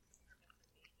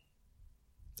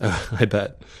 I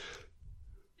bet.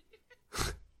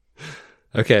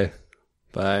 Okay.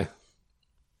 Bye.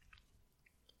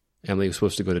 Emily was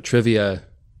supposed to go to trivia,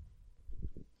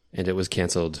 and it was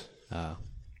canceled. Oh.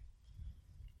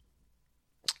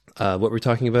 What were we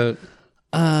talking about?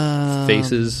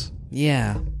 Faces.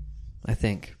 Yeah, I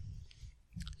think.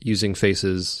 Using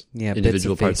faces. Yeah,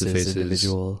 individual bits of parts of faces.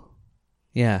 Individual.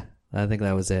 Yeah, I think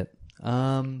that was it.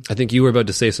 I think you were about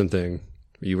to say something.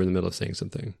 You were in the middle of saying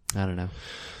something. I don't know.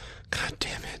 God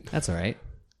damn it. That's all right.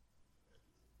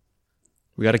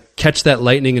 We got to catch that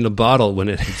lightning in a bottle when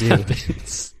it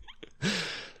happens.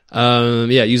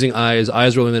 Yeah, using eyes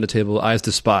rolling on a table, eyes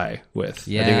to spy with.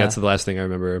 Yeah. I think that's the last thing I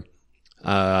remember.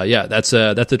 Yeah, that's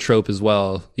a trope as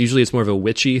well. Usually it's more of a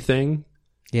witchy thing.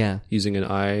 Yeah. Using an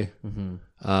eye.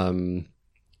 Mm-hmm.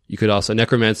 You could also,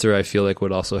 necromancer, I feel like,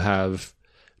 would also have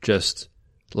just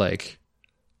like,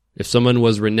 if someone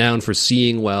was renowned for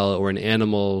seeing well, or an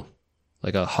animal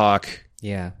like a hawk,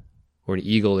 Yeah. or an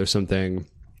eagle or something,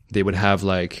 they would have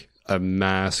like a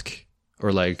mask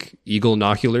or like eagle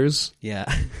binoculars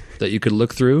Yeah. that you could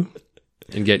look through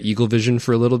and get eagle vision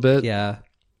for a little bit. Yeah.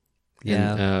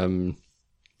 Yeah. And,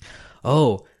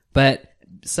 oh, but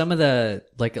some of the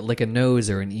like a nose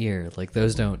or an ear, like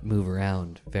those don't move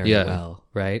around very well,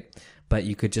 right? But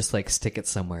you could just like stick it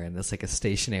somewhere, and it's like a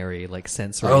stationary, like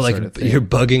sensory. like sort of thing. you're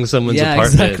bugging someone's Yeah,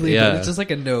 apartment. exactly. Yeah, But it's just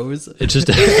like a nose it's just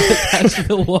attached to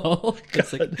the wall.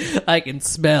 It's like I can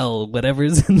smell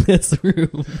whatever's in this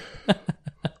room.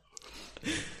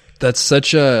 that's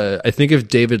such a. I think if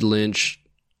David Lynch,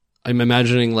 I'm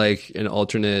imagining like an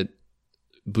alternate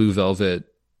Blue Velvet,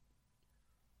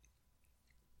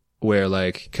 where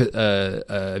like,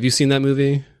 have you seen that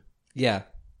movie? Yeah.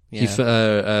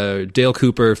 Yeah. Dale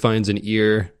Cooper finds an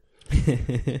ear,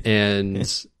 and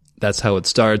that's how it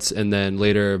starts. And then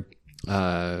later,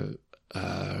 God,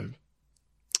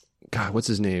 what's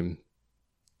his name?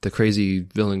 The crazy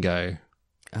villain guy.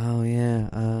 Oh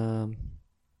yeah.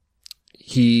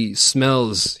 He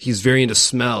smells. He's very into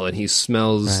smell, and he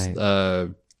smells. Right.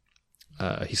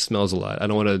 He smells a lot. I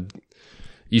don't want to.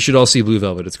 You should all see Blue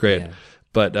Velvet. It's great, Yeah.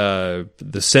 but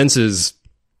the senses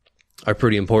are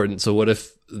pretty important. So what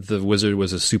if the wizard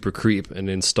was a super creep and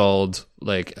installed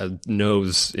like a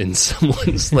nose in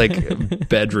someone's like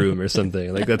bedroom or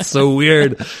something? Like, that's so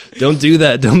weird. Don't do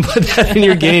that. Don't put that in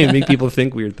your game. Make people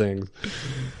think weird things.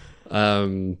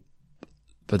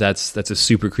 But that's a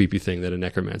super creepy thing that a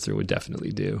necromancer would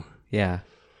definitely do. Yeah.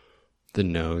 The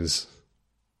nose.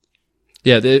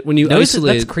 Yeah, when you Nose,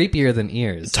 isolate, that's creepier than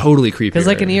ears. totally creepy. Because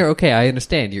like an ear, okay, I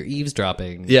understand. You're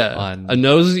eavesdropping. Yeah, On a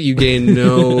nose, you gain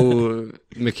no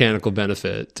mechanical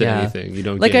benefit to anything. You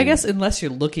don't like. gain, I guess unless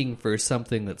you're looking for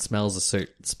something that smells a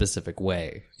certain specific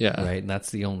way. Yeah. Right, and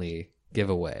that's the only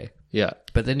giveaway. Yeah,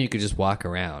 But then you could just walk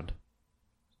around,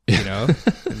 you know,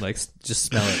 and like just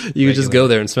smell it. you could just go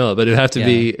there and smell it, but it'd have to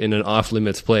be Yeah. in an off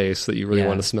limits place that you really Yeah.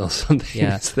 want to smell something.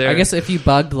 Yeah, that's there. I guess if you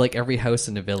bugged like every house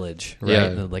in a village, right? Yeah.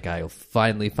 And then, like I'll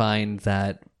finally find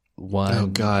that one Oh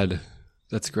God,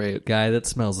 that's great. guy that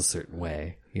smells a certain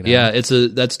way. You know? Yeah,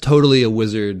 that's totally a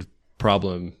wizard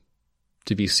problem,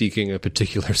 to be seeking a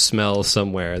particular smell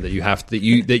somewhere that you have to,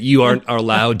 that you aren't are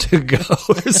allowed to go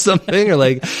or something, or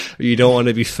like you don't want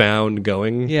to be found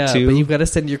going. Yeah, to. but you've got to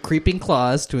send your creeping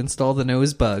claws to install the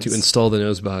nose bugs. To install the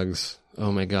nose bugs.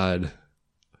 Oh my God.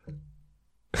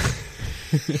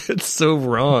 It's so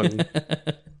wrong.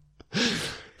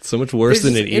 It's so much worse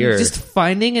than an ear. Just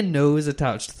finding a nose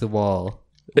attached to the wall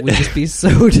would just be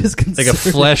so disconcerting. Like a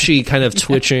fleshy, kind of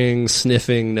twitching,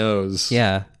 sniffing nose.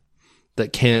 Yeah.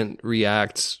 That can't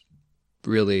react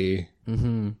really.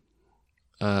 Mm-hmm.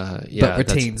 Yeah. But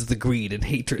retains the greed and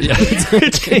hatred. Yeah.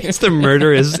 Retains the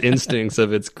murderous instincts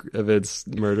of its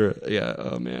murder. Yeah.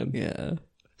 Oh man. Yeah.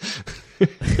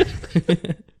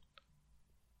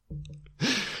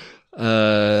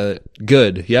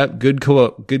 Good. Yep. Good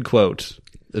quote.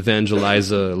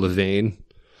 Evangeliza Levane.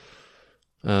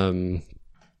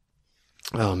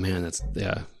 Oh man, that's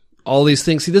all these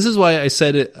things. See, this is why I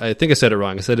said it. I think I said it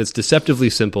wrong. I said it's deceptively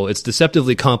simple. It's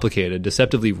deceptively complicated,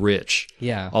 deceptively rich.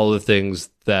 Yeah. All the things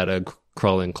that a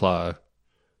crawling claw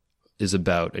is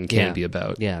about and can be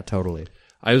about. Yeah, totally.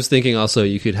 I was thinking also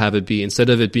you could have it be, instead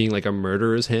of it being like a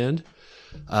murderer's hand,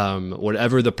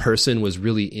 whatever the person was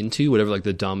really into, whatever like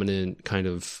the dominant kind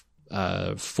of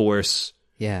force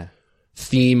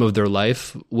theme of their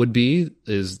life would be,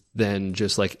 is then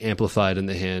just like amplified in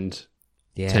the hand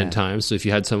 10 times. So if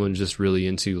you had someone just really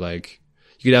into like,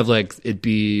 you could have like it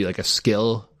be like a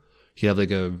skill. You could have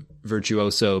like a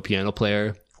virtuoso piano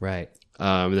player. Right.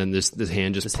 And then this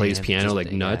hand just plays piano just,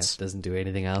 like nuts. Doesn't do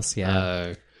anything else.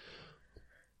 Yeah.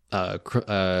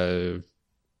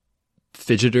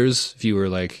 Fidgeters. If you were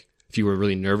a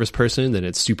really nervous person, then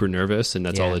it's super nervous, and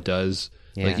that's all it does.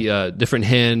 Like different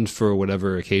hand for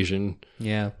whatever occasion.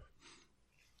 Yeah.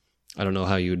 I don't know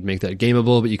how you would make that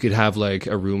gameable, but you could have like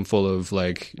a room full of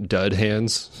like dud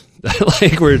hands that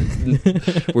like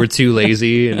were too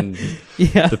lazy, and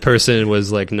the person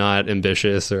was like not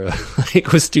ambitious or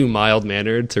like was too mild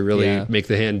mannered to really make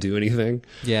the hand do anything.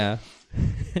 Yeah.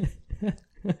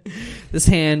 This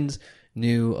hand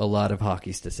knew a lot of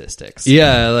hockey statistics.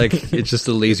 Yeah, like it's just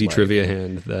a lazy trivia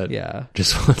hand that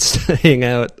just wants to hang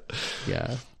out.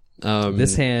 Yeah.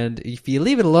 This hand, if you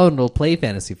leave it alone, it'll play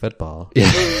fantasy football.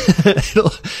 Yeah.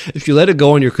 If you let it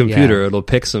go on your computer, it'll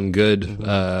pick some good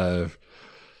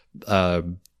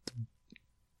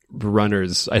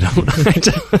runners. I don't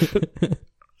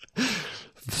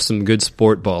some good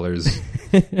sport ballers.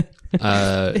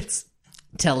 It's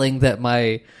telling that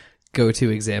my go-to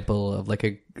example of like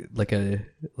a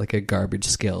garbage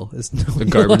skill is a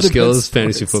garbage skill is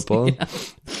fantasy football. Yeah.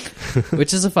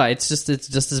 Which is a fine. It's just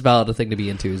as valid a thing to be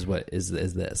into as what is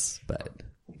this, but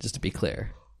just to be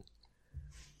clear.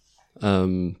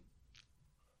 I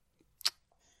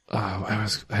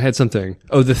had something.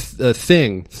 Oh, the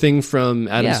thing from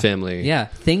Addams Family. Yeah,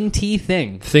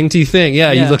 thing.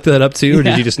 Yeah, you looked that up too, or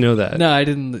did you just know that? No, I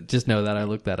didn't just know that. I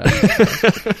looked that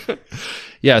up.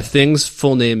 Yeah, Thing's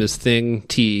full name is Thing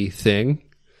T Thing.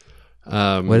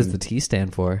 What does the T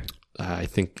stand for? I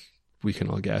think we can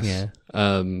all guess. Yeah.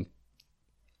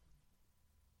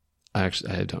 I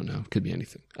don't know. Could be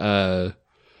anything. I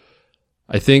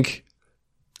think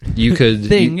you could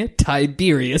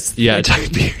Tiberius. Yeah,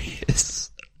 Tiberius.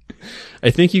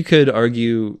 I think you could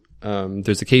argue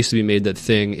there's a case to be made that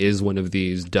Thing is one of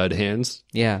these dud hands.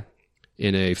 Yeah.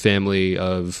 In a family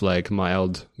of like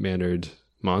mild mannered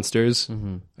monsters.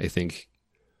 Mm-hmm. I think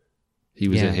he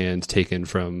was a hand taken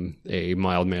from a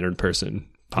mild mannered person,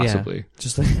 possibly.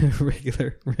 Just like a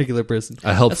regular person.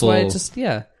 A helpful. That's why it's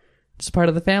just part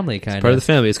of the family, kind of. Part of the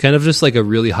family. It's kind of just like a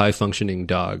really high functioning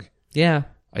dog. Yeah.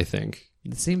 I think.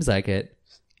 It seems like it.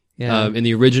 Yeah. In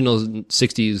the original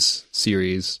 60s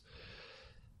series,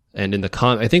 and in the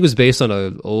I think it was based on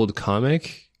an old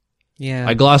comic. Yeah.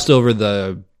 I glossed over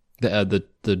the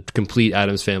complete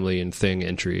Addams Family and Thing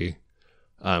entry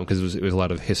because it was a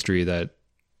lot of history that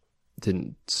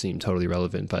didn't seem totally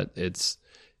relevant. But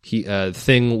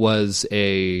Thing was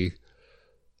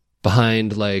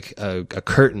behind like a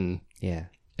curtain. Yeah.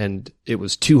 And it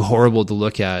was too horrible to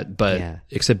look at, but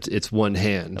except it's one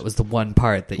hand. That was the one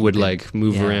part that would like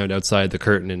move around outside the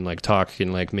curtain and like talk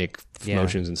and like make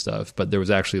motions and stuff. But there was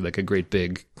actually like a great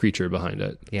big creature behind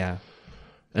it. Yeah.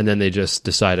 And then they just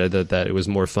decided that it was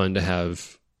more fun to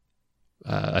have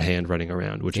a hand running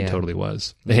around, which it totally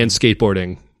was. The hand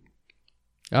skateboarding.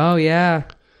 Oh, yeah.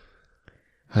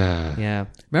 Yeah.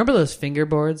 Remember those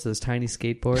fingerboards, those tiny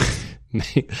skateboards?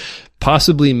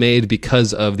 Possibly made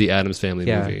because of the Addams Family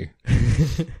movie.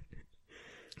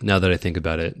 Now that I think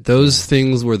about it, those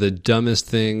things were the dumbest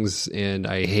things, and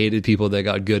I hated people that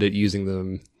got good at using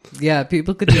them. Yeah,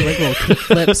 people could do like little kick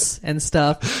flips and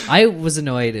stuff. I was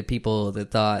annoyed at people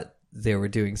that thought they were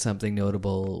doing something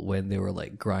notable when they were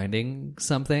like grinding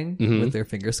something with their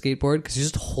finger skateboard, because you're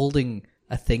just holding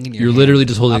a thing in your hand. You're literally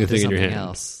just holding a thing in your hand.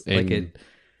 Else. And like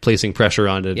placing pressure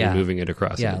on it and moving it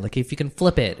across it. Yeah, like if you can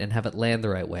flip it and have it land the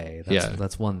right way,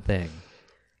 that's one thing.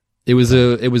 It was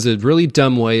a really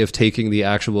dumb way of taking the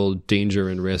actual danger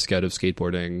and risk out of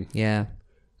skateboarding. Yeah.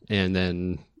 And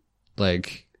then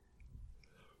like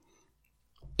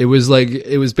it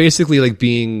was basically like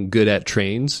being good at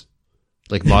trains,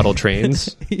 like model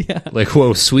trains. Yeah. Like,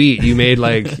 whoa, sweet. You made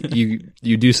like you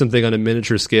do something on a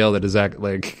miniature scale that is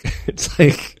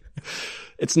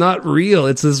it's not real.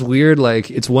 It's this weird,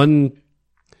 like, it's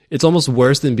almost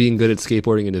worse than being good at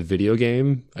skateboarding in a video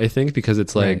game, I think, because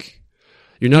it's like,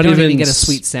 You're not you don't even get a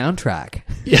sweet soundtrack.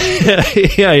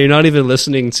 Yeah, you're not even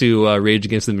listening to Rage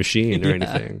Against the Machine or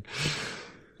anything.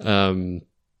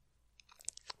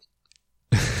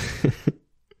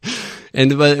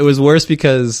 But it was worse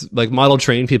because like model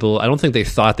train people, I don't think they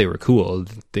thought they were cool.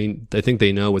 I think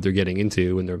they know what they're getting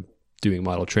into when they're doing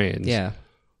model trains. Yeah.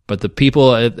 But the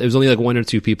people, it was only like 1 or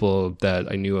 2 people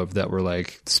that I knew of that were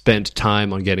like spent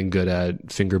time on getting good at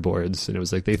fingerboards, and it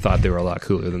was like they thought they were a lot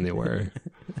cooler than they were.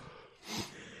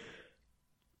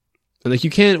 And like you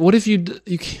can't. What if you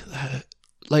can't?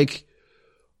 Like,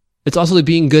 it's also like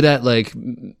being good at like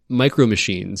micro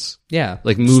machines. Yeah.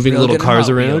 Like moving Real little good at cars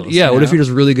Hot around. Wheels, Yeah. you What if know? you're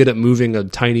just really good at moving a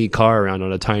tiny car around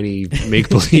on a tiny make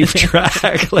believe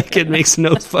track? Like it makes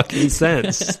no fucking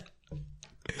sense.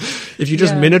 If you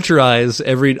just miniaturize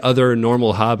every other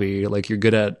normal hobby, like you're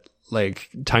good at like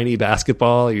tiny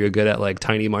basketball, you're good at like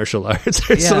tiny martial arts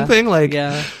or something. Like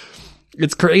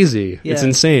it's crazy. Yeah. It's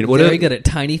insane. Very good at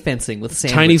tiny fencing with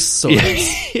sandwich tiny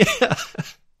swords. Yeah.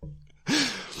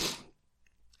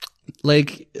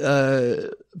 Like,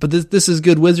 but this is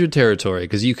good wizard territory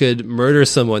because you could murder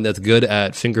someone that's good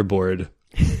at fingerboard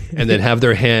and then have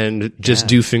their hand just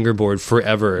do fingerboard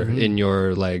forever in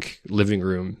your like living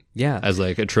room. Yeah. As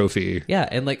like a trophy. Yeah,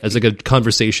 and like As like a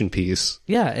conversation piece.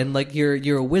 yeah, and like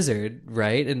you're a wizard,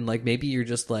 right? And like maybe you're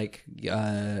just like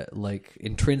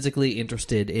intrinsically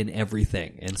interested in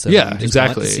everything, and so Yeah, you just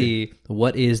exactly. want to see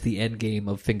what is the end game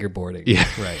of fingerboarding. Yeah.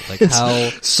 Right. Like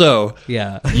how. So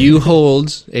Yeah. you hold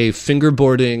a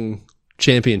fingerboarding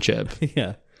championship.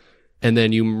 Yeah. And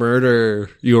then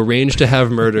you arrange to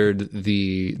have murdered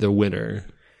the winner,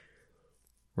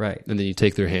 Right. and then you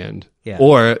take their hand. Yeah.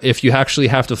 Or if you actually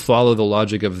have to follow the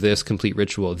logic of this complete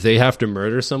ritual, they have to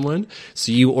murder someone.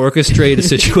 So you orchestrate a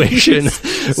situation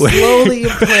where Slowly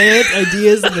implant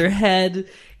ideas in their head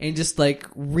and just like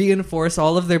reinforce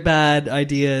all of their bad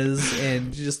ideas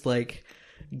and just like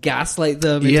gaslight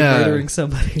them into murdering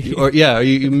somebody. or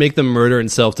you make them murder in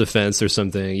self-defense or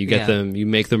something. You get Yeah. you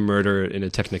make them murder in a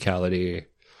technicality,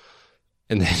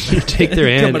 and then you take their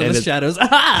hand Come out of and the shadows.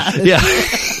 Ah!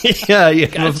 yeah,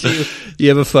 you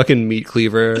have a fucking meat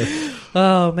cleaver.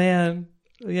 Oh man.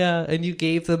 Yeah, and you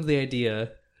gave them the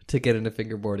idea to get into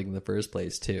fingerboarding in the first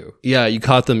place too. Yeah, you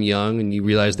caught them young and you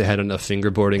realized they had enough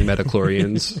fingerboarding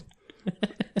metachlorians.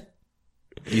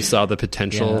 You saw the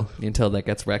potential. Yeah, until that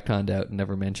gets retconned out and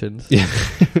never mentioned. Yeah.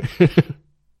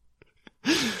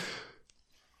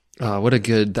 What a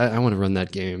good... I want to run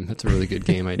that game. That's a really good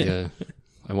game idea.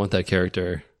 I want that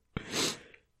character.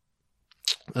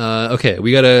 Okay,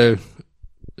 we've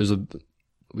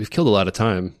killed a lot of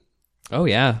time. Oh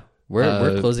yeah.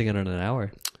 We're closing in on an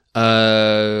hour.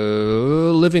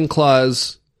 Living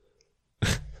clause.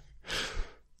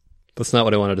 That's not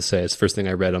what I wanted to say. It's the first thing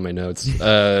I read on my notes.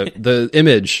 The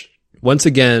image, once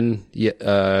again,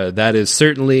 that is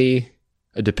certainly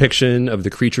a depiction of the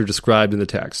creature described in the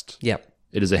text. Yep.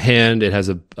 It is a hand. It has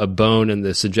a bone and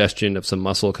the suggestion of some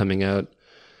muscle coming out.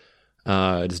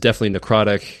 It is definitely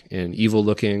necrotic and evil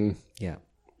looking. Yeah.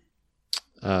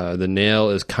 The nail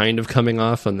is kind of coming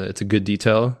off it's a good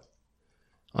detail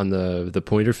on the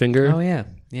pointer finger. Oh yeah.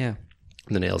 Yeah.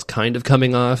 The nail's kind of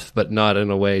coming off, but not in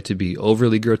a way to be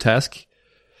overly grotesque.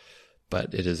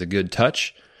 But it is a good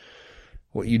touch.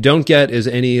 What you don't get is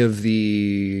any of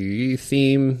the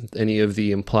theme, any of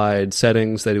the implied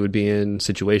settings that it would be in,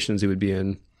 situations it would be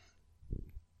in,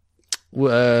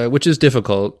 which is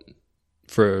difficult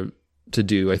to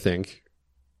do, I think.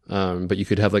 But you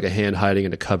could have like a hand hiding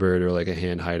in a cupboard or like a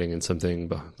hand hiding in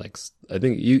something. Like I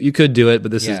think you could do it,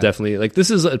 but this is definitely like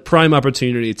this is a prime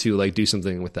opportunity to like do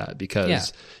something with that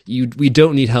because we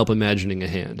don't need help imagining a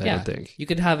hand. I don't think you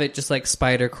could have it just like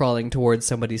spider crawling towards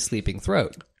somebody's sleeping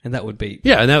throat, and that would be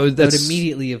and that would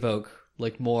immediately evoke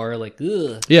like more like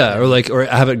ugh. or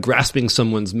have it grasping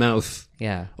someone's mouth.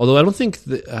 Yeah. Although I don't think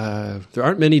there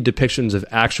aren't many depictions of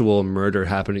actual murder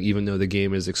happening, even though the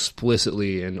game is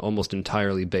explicitly and almost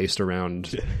entirely based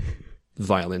around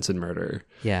violence and murder.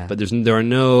 Yeah. But there's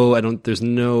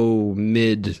no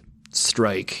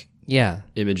mid-strike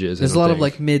images. There's a lot of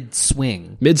like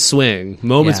mid-swing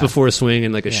moments before a swing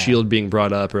and like a shield being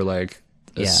brought up or like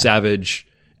a savage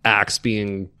axe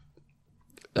being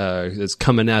that's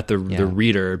coming at the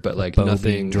reader, but like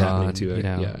nothing happening to it.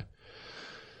 Yeah.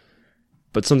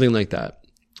 But something like that.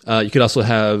 You could also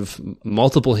have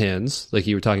multiple hands, like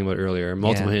you were talking about earlier.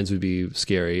 Multiple hands would be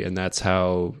scary, and that's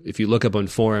how, if you look up on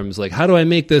forums, like, how do I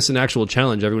make this an actual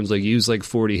challenge? Everyone's like, use like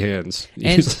 40 hands.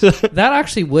 And that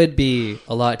actually would be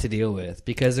a lot to deal with,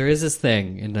 because there is this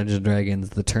thing in Dungeons &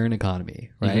 Dragons, the turn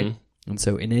economy, right? Mm-hmm. And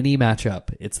so in any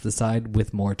matchup, it's the side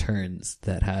with more turns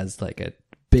that has like a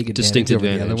big distinct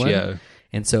advantage advantage, over the other one.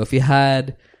 And so if you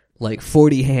had like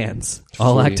 40 hands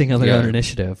all 40, acting on their own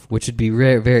initiative, which would be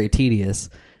very, very tedious,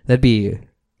 that'd be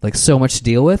like so much to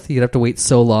deal with. You'd have to wait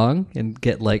so long and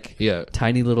get like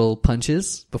tiny little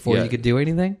punches before you could do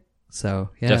anything. So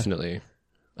yeah, definitely.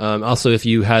 Also, if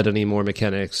you had any more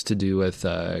mechanics to do with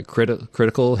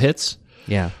critical hits,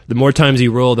 the more times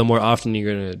you roll, the more often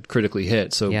you're going to critically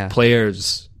hit. So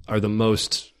players are the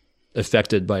most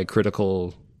affected by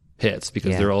critical hits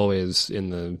because they're always in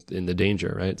the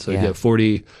danger, right? So if you have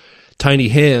 40 tiny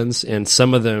hands, and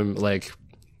some of them, like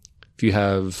if you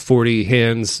have 40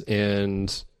 hands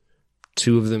and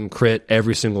 2 of them crit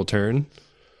every single turn,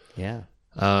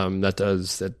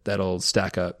 that'll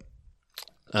stack up.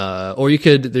 Or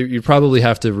you probably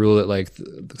have to rule it like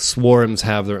the swarms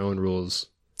have their own rules.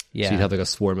 Yeah. So you'd have like a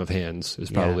swarm of hands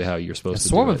is probably how you're supposed to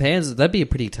do it. A swarm of hands, that'd be a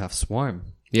pretty tough swarm.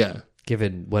 Yeah.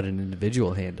 Given what an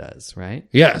individual hand does, right?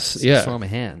 Yes. It's a swarm of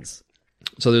hands.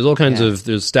 So there's all kinds of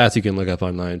there's stats you can look up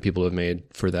online people have made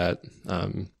for that.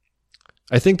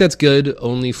 I think that's good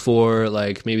only for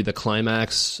like maybe the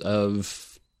climax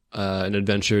of an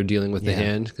adventure dealing with the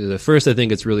hand. Because at first I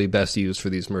think it's really best used for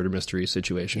these murder mystery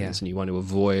situations, and you want to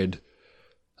avoid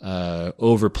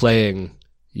overplaying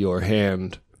your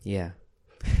hand. Yeah.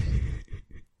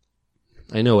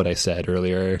 I know what I said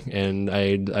earlier, and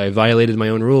I violated my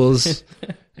own rules,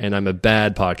 and I'm a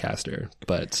bad podcaster,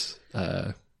 but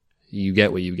you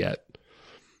get what you get.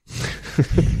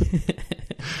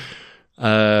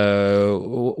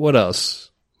 What else?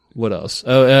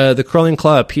 Oh, the Crawling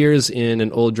Claw appears in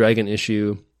an Old Dragon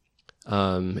issue,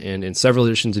 and in several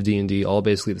editions of D&D, all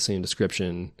basically the same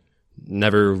description,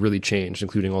 never really changed,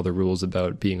 including all the rules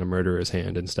about being a murderer's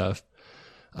hand and stuff.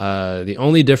 The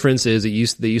only difference is they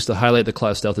used to highlight the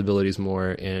claw stealth abilities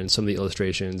more, and some of the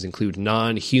illustrations include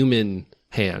non-human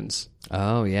hands.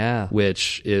 Oh yeah,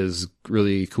 which is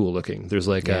really cool looking. There's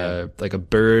like a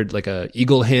bird, like a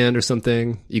eagle hand or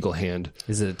something. Eagle hand.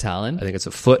 Is it a talon? I think it's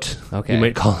a foot. Okay, you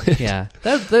might call it. Yeah,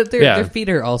 their feet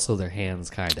are also their hands,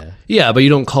 kind of. Yeah, but you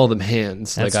don't call them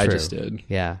hands. That's like true. I just did.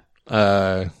 Yeah.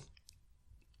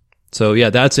 So yeah,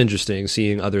 that's interesting.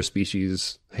 Seeing other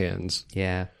species' hands.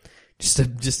 Yeah.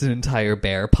 Just an entire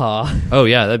bear paw. Oh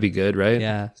yeah, that'd be good, right?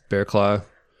 Yeah. Bear claw.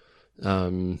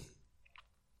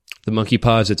 The monkey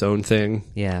paw is its own thing.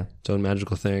 Yeah. Its own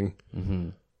magical thing. Mm-hmm.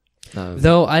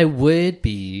 Though I would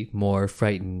be more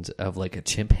frightened of like a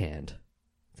chimp hand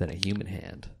than a human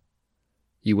hand.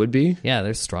 You would be? Yeah,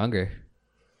 they're stronger.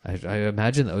 I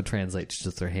imagine that would translate to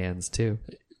just their hands too.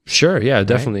 Sure, yeah,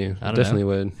 definitely. Right? I definitely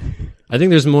would. I think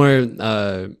there's more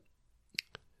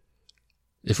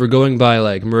if we're going by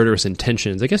like murderous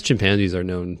intentions, I guess chimpanzees are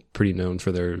pretty known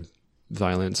for their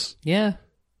violence. Yeah.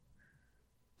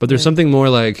 But there's something more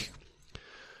like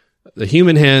the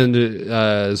human hand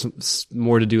is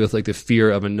more to do with like the fear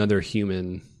of another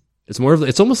human. It's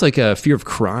almost like a fear of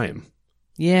crime.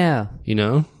 Yeah. You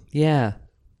know? Yeah.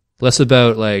 Less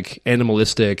about like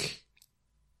animalistic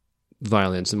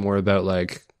violence and more about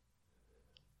like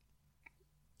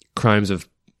crimes of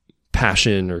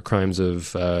passion or crimes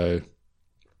of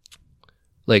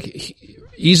like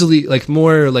easily like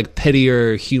more like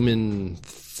pettier human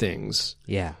things.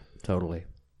 Yeah, totally.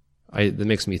 That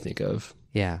makes me think of.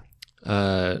 Yeah.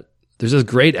 There's this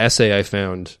great essay I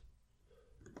found.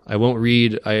 I won't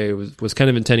read. I was kind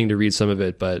of intending to read some of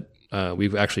it, but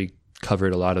we've actually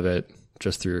covered a lot of it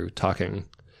just through talking.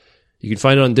 You can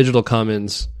find it on Digital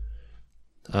Commons.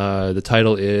 The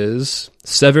title is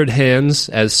Severed Hands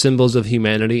as Symbols of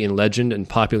Humanity in Legend and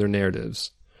Popular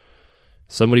Narratives.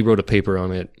 Somebody wrote a paper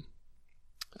on it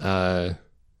at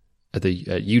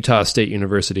Utah State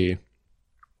University,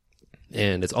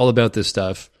 and it's all about this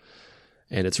stuff.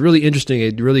 And it's really interesting.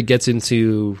 It really gets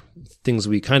into things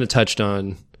we kind of touched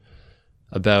on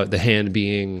about the hand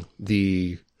being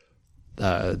the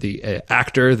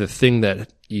actor, the thing that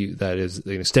is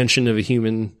an extension of a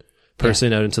human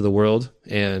person out into the world,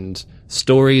 and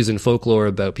stories and folklore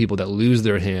about people that lose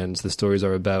their hands. The stories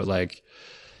are about like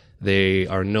they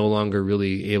are no longer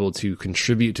really able to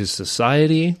contribute to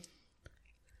society.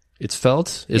 It's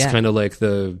felt. It's kind of like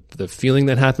the feeling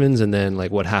that happens, and then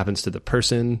like what happens to the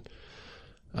person.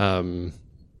 And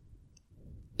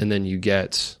then you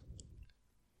get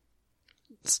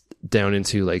down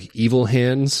into like evil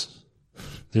hands.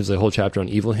 There's a whole chapter on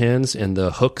evil hands and the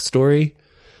Hook story.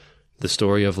 The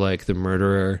story of like the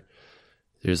murderer.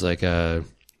 There's like a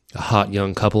hot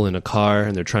young couple in a car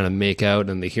and they're trying to make out,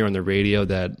 and they hear on the radio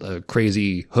that a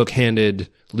crazy hook-handed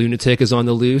lunatic is on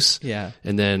the loose. Yeah.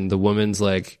 And then the woman's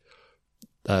like,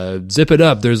 zip it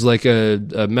up. There's like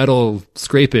a metal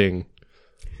scraping.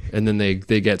 And then they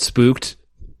get spooked.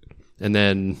 and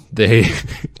then they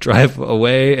drive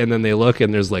away, and then they look,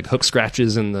 and there's like hook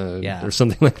scratches in the or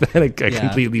something like that. I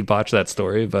completely botched that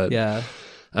story, but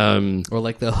or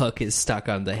like the hook is stuck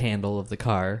on the handle of the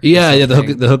car. Yeah,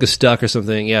 the hook is stuck or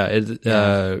something.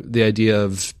 The idea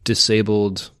of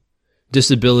disability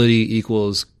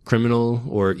equals criminal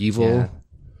or evil.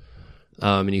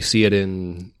 And you see it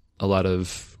in a lot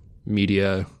of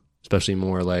media, especially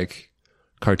more like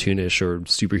cartoonish or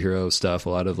superhero stuff. A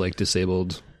lot of like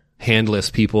disabled,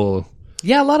 handless people.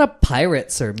 Yeah, a lot of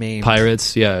pirates are maimed.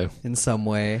 Pirates, yeah. In some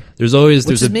way. Which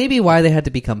is maybe why they had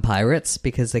to become pirates,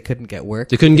 because they couldn't get work.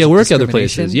 They couldn't get work other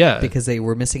places, yeah. Because they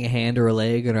were missing a hand or a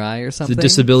leg or an eye or something. The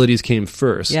disabilities came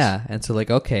first. Yeah, and so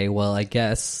like, okay, well, I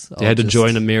guess they had to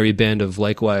join a merry band of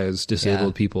likewise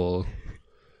disabled people.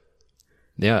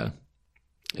 Yeah.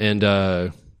 And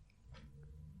what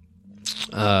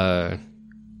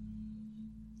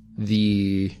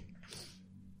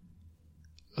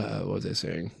was I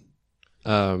saying?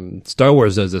 Star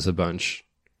Wars does this a bunch.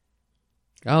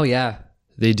 Oh yeah.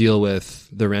 They deal with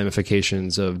the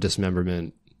ramifications of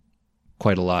dismemberment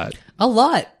quite a lot. A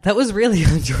lot. That was really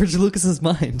on George Lucas's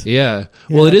mind. Yeah.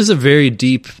 Well, it is a very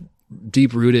deep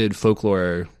rooted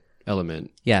folklore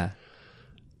element. Yeah.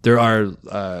 There are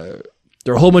a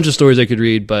whole bunch of stories I could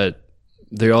read, but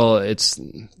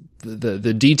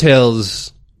the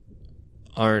details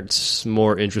aren't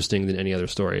more interesting than any other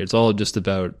story. It's all just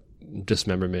about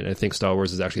dismemberment. I think Star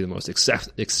Wars is actually the most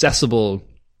accessible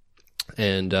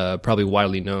and probably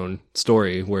widely known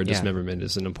story where dismemberment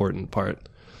is an important part.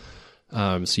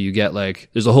 So you get like,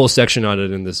 there's a whole section on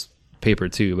it in this paper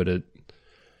too, but it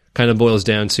kind of boils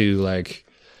down to like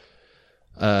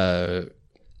when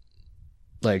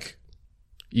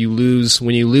you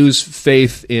lose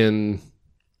faith in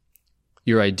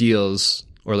your ideals,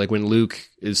 or like when Luke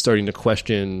is starting to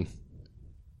question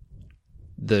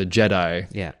the Jedi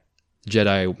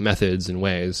methods and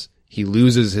ways, he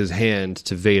loses his hand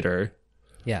to Vader.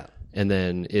 Yeah. And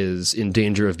then is in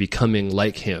danger of becoming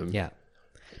like him. Yeah.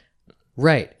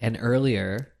 Right. And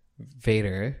earlier,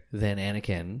 Vader, then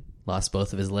Anakin, lost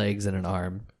both of his legs and an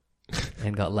arm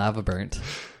and got lava burnt.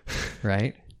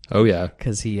 Right? Oh yeah.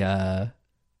 Because he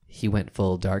went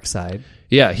full dark side.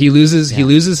 Yeah, he loses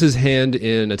his hand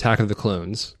in Attack of the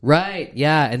Clones. Right,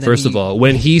 yeah. And then First of all,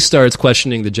 when he starts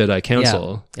questioning the Jedi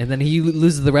Council. Yeah. And then he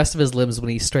loses the rest of his limbs when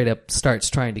he straight up starts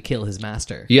trying to kill his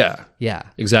master. Yeah. Yeah.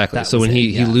 Exactly. So when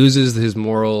he loses his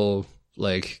moral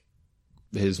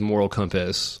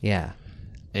compass. Yeah.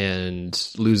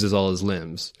 And loses all his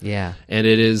limbs. Yeah. And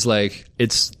it is like,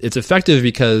 it's effective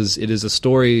because it is a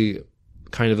story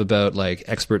kind of about like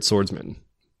expert swordsmen.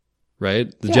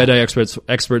 Right? The Jedi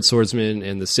expert swordsmen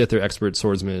and the Sith are expert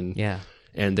swordsmen. Yeah.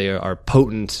 And they are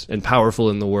potent and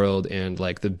powerful in the world, and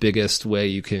like the biggest way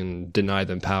you can deny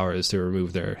them power is to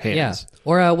remove their hands. Yeah.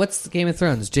 Or what's Game of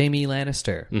Thrones? Jaime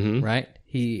Lannister, Mm-hmm. right?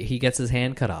 He gets his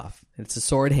hand cut off. It's a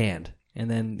sword hand. And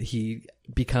then he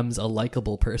becomes a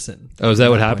likable person. Oh, is that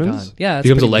what happens? Yeah. He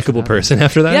becomes a likable person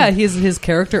after that? Yeah, his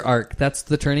character arc. That's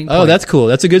the turning point. Oh, that's cool.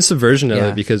 That's a good subversion of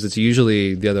it, because it's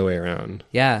usually the other way around.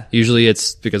 Yeah. Usually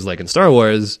it's because like in Star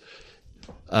Wars,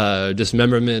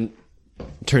 dismemberment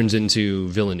turns into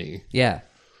villainy. Yeah.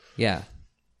 Yeah.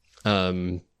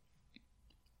 But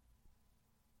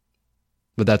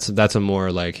that's a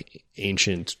more like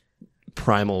ancient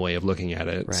primal way of looking at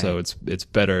it. Right. So it's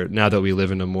better now that we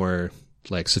live in a more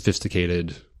like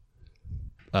sophisticated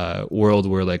world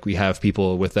where like we have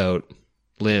people without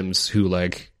limbs who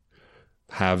like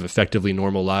have effectively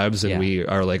normal lives, and we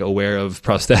are like aware of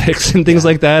prosthetics and things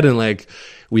like that, and like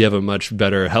we have a much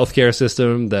better healthcare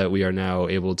system that we are now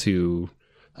able to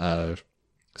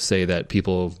say that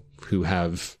people who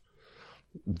have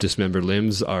dismembered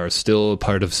limbs are still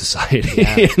part of society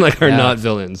and like are not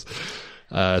villains.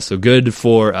 So good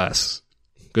for us.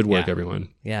 Good work, everyone.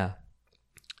 Yeah.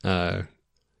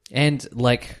 And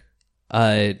like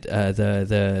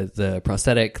the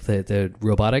prosthetic, the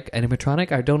robotic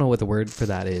animatronic, I don't know what the word for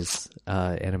that is.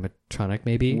 Animatronic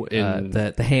maybe.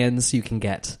 The hands you can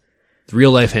get.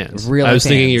 Real life hands. I was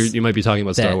thinking you might be talking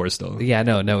about Star Star Wars still. Yeah,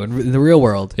 no. In the real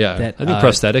world. Yeah. I think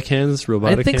prosthetic hands,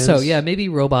 robotic hands. I think so. Yeah, maybe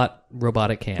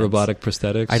robotic hands. Robotic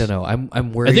prosthetics. I don't know.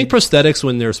 I'm worried. I think prosthetics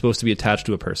when they're supposed to be attached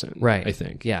to a person. Right. I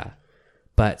think. Yeah.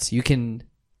 But you can,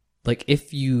 like,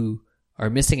 if you are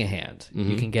missing a hand,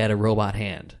 you can get a robot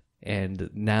hand. And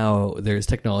now there's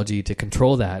technology to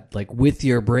control that, like with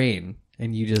your brain.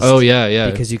 And you just. Oh,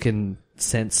 yeah. Because you can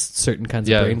sense certain kinds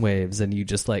of brain waves, and you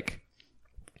just like.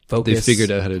 Focus. They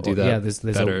figured out how to do that. Yeah,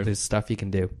 there's stuff you can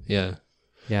do. Yeah,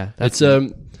 That's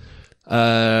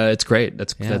it's great.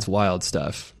 That's wild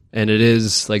stuff, and it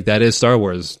is like that is Star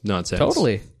Wars nonsense.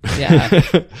 Totally. Yeah.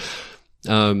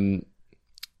 They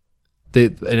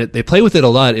play with it a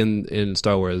lot in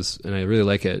Star Wars, and I really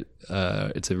like it.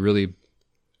 It's a really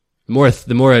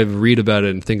the more I read about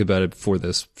it and think about it for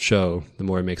this show, the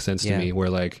more it makes sense to me. Where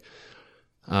like,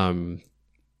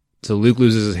 so Luke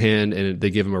loses his hand, and they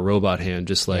give him a robot hand,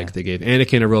 just like they gave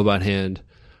Anakin a robot hand.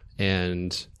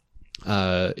 And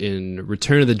in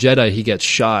Return of the Jedi, he gets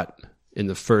shot in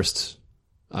the first,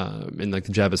 in like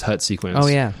the Jabba's Hutt sequence. Oh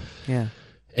yeah.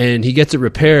 And he gets it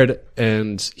repaired,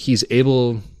 and he's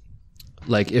able,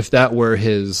 like, if that were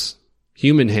his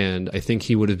human hand, I think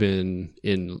he would have been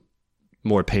in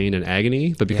more pain and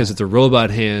agony. But because it's a robot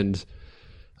hand,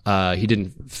 he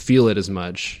didn't feel it as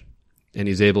much, and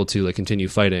he's able to like continue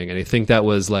fighting. And I think that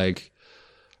was like,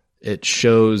 it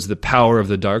shows the power of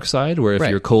the dark side, where if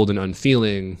you're cold and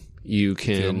unfeeling, you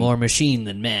can feel more machine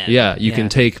than man. Yeah, you can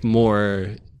take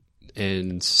more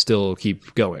and still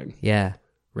keep going. Yeah.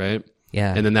 Right?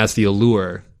 Yeah. And then that's the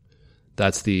allure.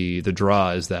 That's the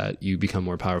draw, is that you become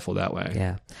more powerful that way.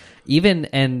 Yeah. Even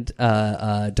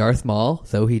Darth Maul,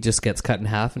 though he just gets cut in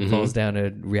half and falls down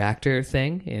a reactor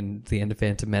thing in the end of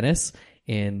Phantom Menace,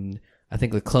 in I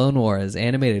think the Clone Wars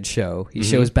animated show, he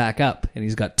shows back up and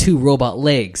he's got 2 robot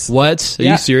legs. What? Are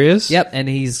you serious? Yep, and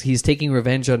he's taking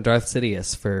revenge on Darth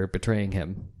Sidious for betraying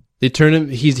him. They turn him.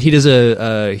 He does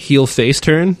a heel face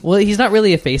turn. Well, he's not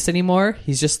really a face anymore.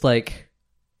 He's just like,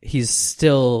 he's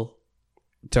still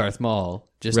Darth Maul.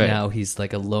 Just now he's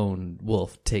like a lone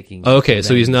wolf taking. Okay,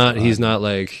 so he's not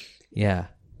like, yeah.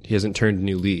 He hasn't turned a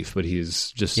new leaf, but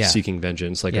he's just seeking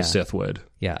vengeance like a Sith would.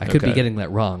 Yeah, I could be getting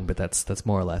that wrong, but that's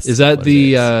more or less. Is that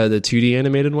the 2D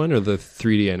animated one or the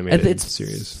 3D animated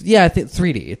series? Yeah, I think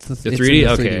 3D. It's the 3D. It's the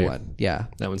okay, 3D one. Yeah,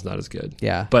 that one's not as good.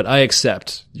 Yeah, but I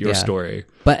accept your story.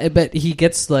 But he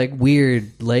gets like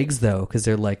weird legs though, because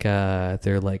they're like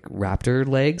raptor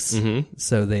legs. Mm-hmm.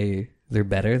 So they're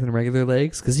better than regular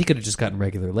legs, because he could have just gotten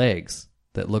regular legs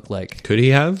that look like. Could he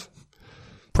have?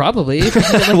 Probably. Like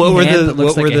what were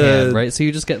the hand, right? So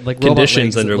you just get like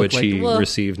conditions under which like, he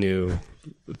received new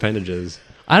appendages?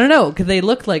 I don't know, because they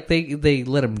look like they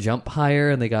let him jump higher,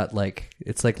 and they got like,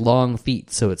 it's like long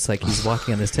feet, so it's like he's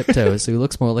walking on his tiptoes, so he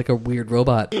looks more like a weird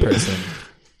robot person.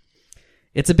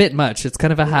 It's a bit much. It's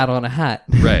kind of a hat on a hat,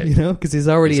 right? You know, because he's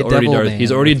already devil man.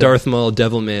 He's already Darth Maul,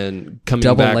 devil man,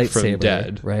 coming back from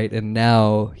dead, right? And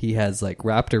now he has like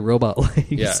raptor robot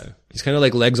legs. Yeah, he's kind of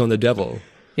like legs on the devil.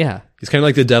 Yeah. He's kind of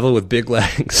like the devil with big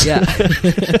legs. Yeah.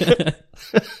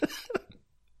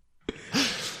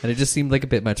 And it just seemed like a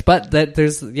bit much. But that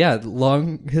there's,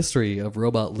 long history of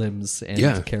robot limbs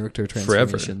and character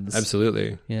transformations. Forever.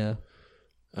 Absolutely. Yeah.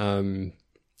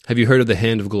 Have you heard of the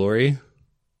Hand of Glory?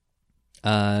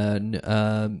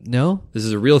 No. This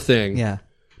is a real thing. Yeah.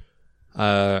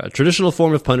 A traditional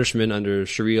form of punishment under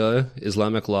Sharia,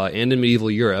 Islamic law, and in medieval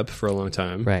Europe for a long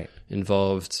time. Right.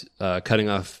 Involved cutting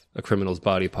off a criminal's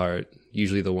body part,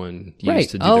 usually the one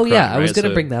used to do the crime. I was going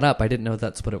to bring that up. I didn't know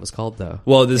that's what it was called, though.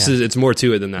 Well, it's more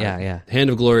to it than that. Yeah. Hand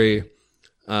of Glory.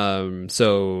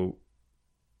 So,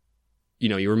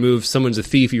 you remove someone's a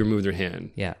thief, you remove their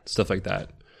hand. Yeah. Stuff like that.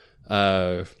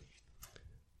 I'm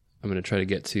going to try to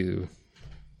get to.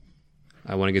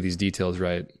 I want to get these details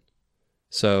right.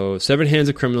 So, severed hands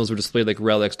of criminals were displayed like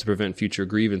relics to prevent future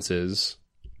grievances.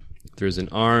 There's an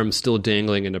arm still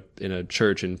dangling in a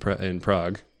church in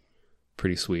Prague.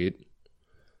 Pretty sweet.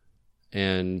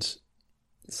 And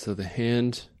so the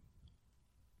hand.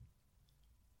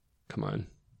 Come on.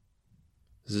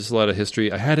 There's just a lot of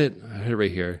history. I had it right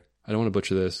here. I don't want to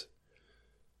butcher this.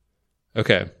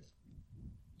 Okay.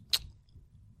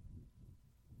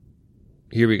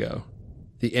 Here we go.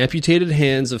 The amputated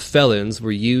hands of felons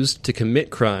were used to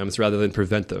commit crimes rather than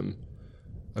prevent them.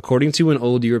 According to an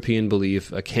old European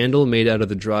belief, a candle made out of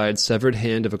the dried, severed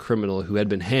hand of a criminal who had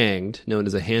been hanged, known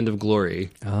as a Hand of Glory,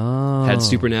 had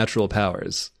supernatural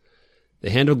powers. The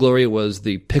Hand of Glory was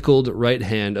the pickled right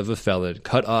hand of a felon,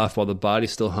 cut off while the body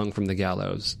still hung from the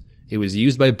gallows. It was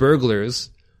used by burglars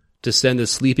to send the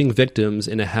sleeping victims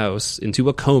in a house into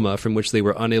a coma from which they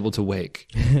were unable to wake.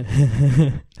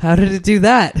 How did it do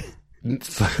that?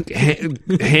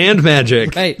 Hand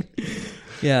magic. Right.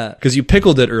 Yeah. Because you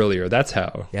pickled it earlier. That's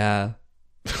how. Yeah.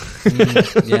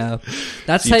 Yeah.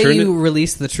 That's how you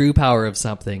release the true power of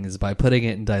something, is by putting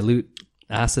it in dilute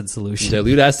acid solution.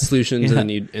 Dilute acid solutions, and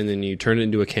then you turn it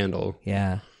into a candle.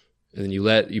 Yeah. And then you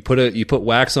put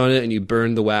wax on it, and you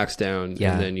burn the wax down.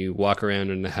 Yeah. And then you walk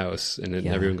around in the house, and then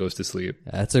everyone goes to sleep.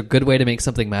 That's a good way to make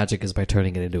something magic, is by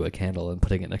turning it into a candle and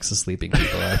putting it next to sleeping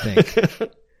people, I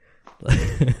think.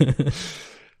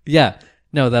 Yeah.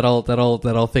 No, that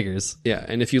all figures. Yeah,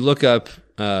 and if you look up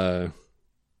Hand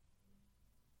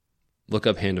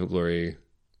of Glory,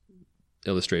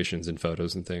 illustrations and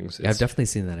photos and things. I've definitely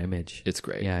seen that image. It's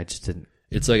great. Yeah, I just didn't.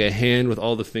 It's like a hand with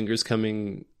all the fingers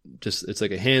coming. It's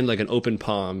like a hand, like an open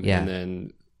palm, Yeah. and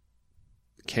then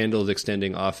candles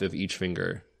extending off of each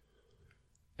finger.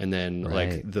 And then Right.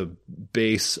 like the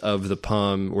base of the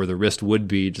palm or the wrist would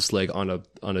be just like on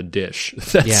a dish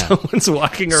that Yeah. someone's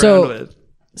walking around So- with.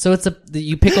 So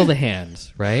you pickle the hand,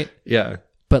 right? Yeah.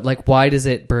 But like, why does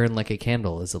it burn like a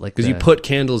candle? Is it like Because you put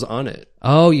candles on it.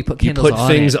 you put You candles put on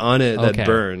things it. on it that Okay.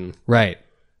 burn. Right.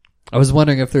 I was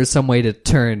wondering if there's some way to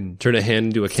turn Turn a hand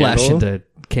into a flesh candle. into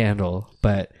candle,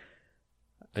 but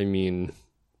I mean,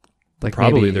 like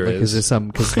Probably maybe, there like, is. there some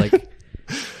because like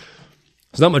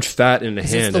there's not much fat in a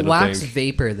hand. it's the I don't wax think.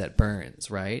 vapor that burns,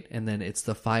 right? And then it's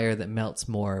the fire that melts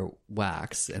more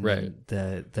wax, and Right.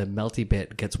 then the melty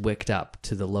bit gets wicked up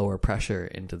to the lower pressure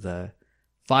into the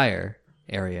fire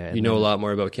area. And You know a then lot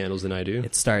more about candles than I do.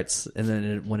 It starts, and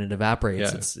then when it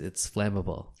evaporates, Yeah. it's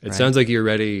flammable. It right? sounds like you're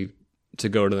ready to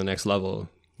go to the next level.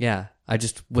 Yeah, I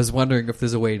just was wondering if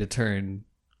there's a way to turn.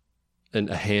 And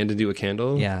a hand into a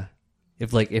candle? Yeah,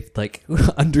 if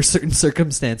under certain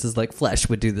circumstances, like flesh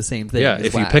would do the same thing. Yeah, as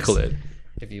if you wax. pickle it.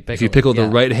 If you pickle, If you pickle the yeah.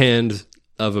 right hand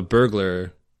of a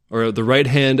burglar or the right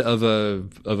hand of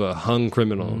a hung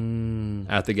criminal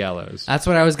at the gallows. That's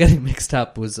what I was getting mixed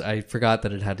up. Was I forgot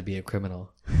that it had to be a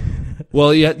criminal?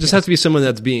 Well, yeah, it just has to be someone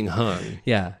that's being hung.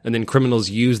 Yeah, And then criminals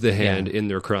use the hand in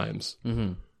their crimes,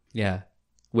 yeah,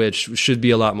 which should be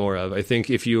a lot more of. I think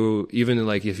if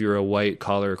you're a white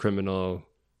collar criminal,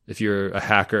 if you're a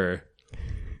hacker,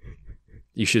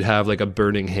 you should have like a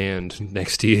burning hand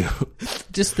next to you.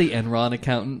 just the Enron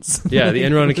accountants. Yeah, the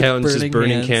Enron With accountants just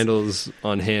burning hands. candles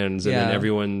on hands, and then Yeah.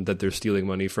 everyone that they're stealing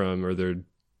money from or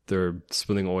they're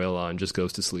spilling oil on just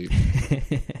goes to sleep.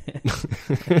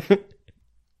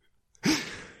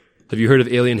 Have you heard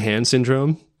of alien hand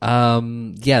syndrome?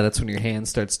 Yeah, that's when your hand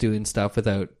starts doing stuff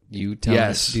without you telling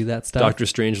it to do that stuff. Dr.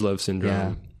 Strangelove syndrome.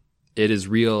 Yeah. It is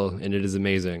real and it is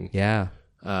amazing. Yeah,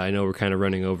 I know we're kind of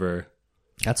running over,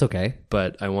 that's okay.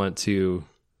 but I want to.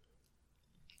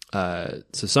 So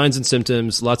signs and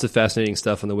symptoms, lots of fascinating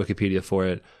stuff on the Wikipedia for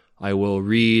it. I will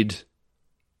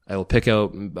pick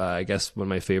out, I guess, one of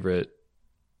my favorite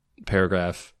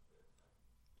paragraph.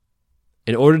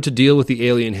 In order to deal with the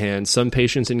alien hand, some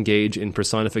patients engage in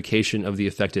personification of the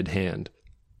affected hand.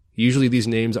 Usually these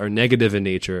names are negative in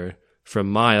nature,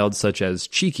 from mild, such as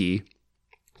cheeky,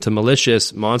 to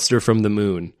malicious, monster from the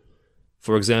moon.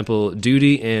 For example,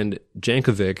 Duty and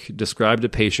Jankovic described a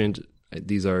patient,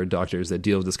 these are doctors that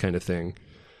deal with this kind of thing,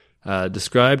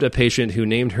 described a patient who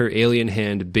named her alien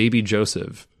hand Baby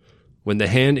Joseph. When the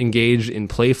hand engaged in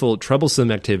playful, troublesome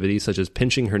activities such as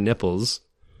pinching her nipples,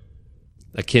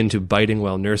 akin to biting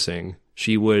while nursing,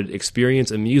 she would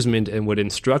experience amusement and would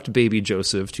instruct Baby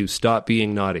Joseph to stop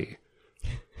being naughty.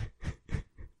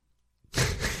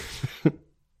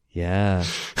 Yeah,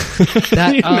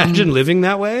 Can you imagine living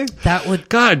that way? that would.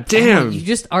 God damn. You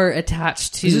just are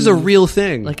attached to. This is a real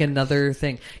thing. like another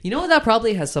thing. You know what? That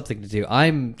probably has something to do.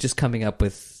 I'm just coming up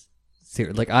with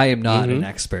theory. Like I am not an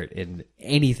expert in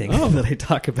anything that I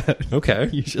talk about. Okay.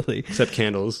 usually. Except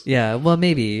candles. Yeah, well,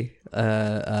 maybe.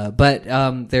 But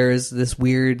there's this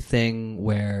weird thing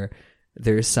where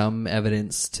there's some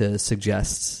evidence to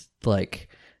suggest like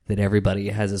that everybody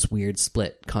has this weird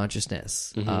split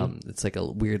consciousness. It's like a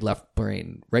weird left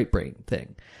brain, right brain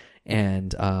thing,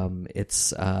 and it's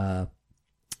the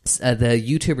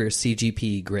YouTuber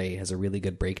CGP Grey has a really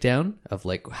good breakdown of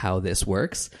like how this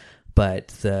works,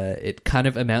 but it kind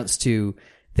of amounts to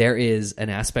there is an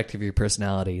aspect of your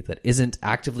personality that isn't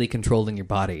actively controlling your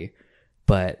body,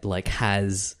 but like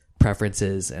has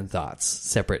preferences and thoughts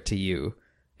separate to you.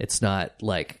 It's not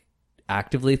like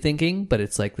actively thinking, but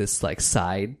it's like this like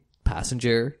side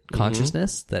passenger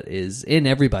consciousness that is in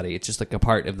everybody. It's just like a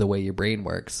part of the way your brain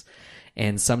works.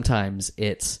 And sometimes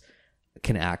it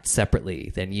can act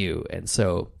separately than you. And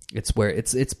so it's where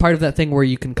it's part of that thing where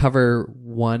you can cover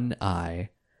one eye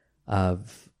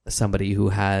of somebody who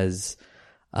has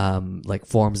like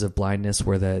forms of blindness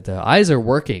where the eyes are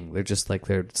working. They're just like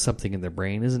there's something in their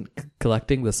brain isn't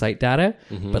collecting the sight data,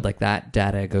 but like that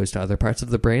data goes to other parts of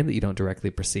the brain that you don't directly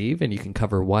perceive, and you can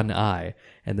cover one eye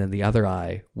and then the other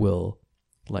eye will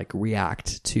like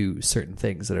react to certain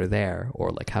things that are there or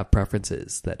like have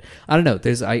preferences that I don't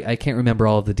know. I can't remember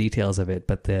all of the details of it,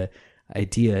 but the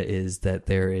idea is that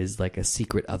there is like a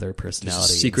secret other personality, There's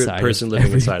a secret inside person of living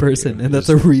every inside of person, you. and that's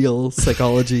a real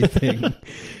psychology thing.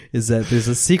 Is that there's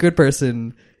a secret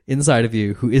person inside of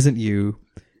you who isn't you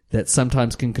that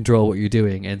sometimes can control what you're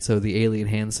doing, and so the alien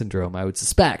hand syndrome, I would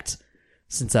suspect,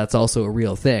 since that's also a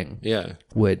real thing, Yeah.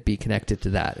 would be connected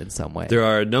to that in some way. There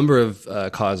are a number of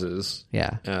causes.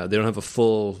 Yeah. They don't have a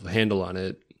full handle on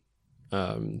it.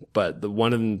 But the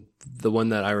one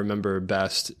that I remember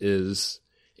best is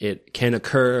it can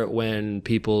occur when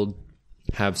people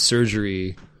have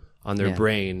surgery on their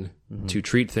brain to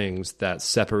treat things that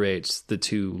separates the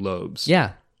two lobes.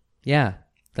 Yeah. Yeah.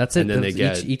 That's it. And then they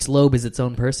get each lobe is its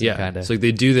own person, kind of. So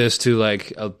they do this to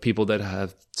like people that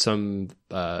have some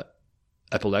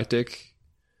epileptic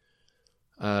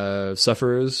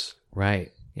sufferers.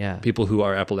 Right. Yeah. People who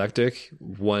are epileptic.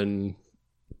 One,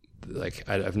 like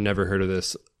I've never heard of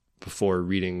this before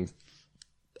reading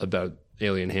about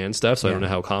alien hand stuff, so I don't know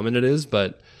how common it is,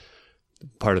 but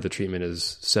part of the treatment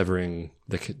is severing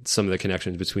some of the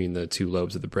connections between the two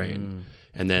lobes of the brain.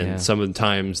 And then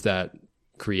sometimes that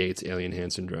creates alien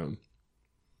hand syndrome.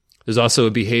 There's also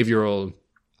a behavioral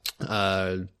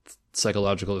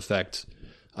psychological effect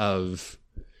of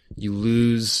you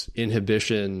lose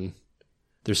inhibition.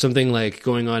 There's something like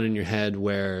going on in your head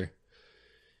where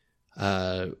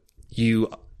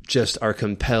you just are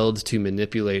compelled to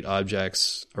manipulate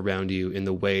objects around you in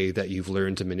the way that you've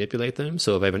learned to manipulate them.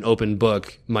 So if I have an open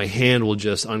book, my hand will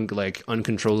just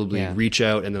uncontrollably reach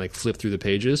out and then like flip through the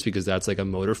pages, because that's like a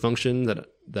motor function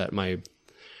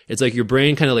it's like your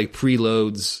brain kind of like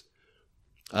preloads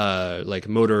like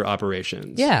motor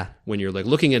operations. Yeah. When you're like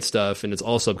looking at stuff and it's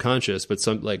all subconscious, but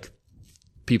some like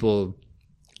people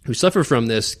who suffer from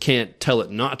this can't tell it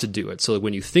not to do it. So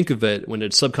when you think of it, when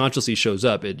it subconsciously shows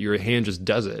up, your hand just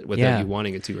does it without you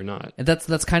wanting it to or not. And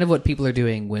that's kind of what people are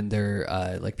doing when they're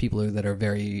like people that are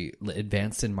very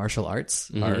advanced in martial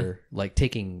arts are like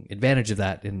taking advantage of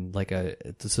that in like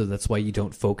so that's why you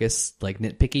don't focus like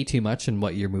nitpicky too much in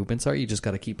what your movements are. You just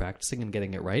got to keep practicing and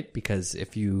getting it right, because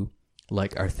if you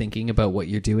like are thinking about what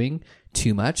you're doing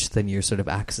too much, then you're sort of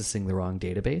accessing the wrong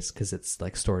database, because it's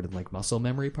like stored in like muscle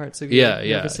memory parts of your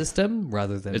nervous system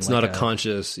rather than it's like not it's not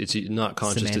conscious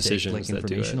semantic, decisions like that do it.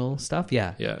 informational stuff.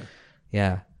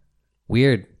 Yeah.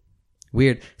 Weird.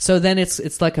 So then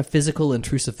it's like a physical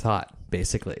intrusive thought,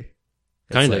 basically.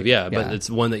 It's kind like, of, yeah, but it's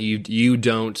one that you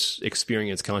don't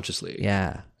experience consciously.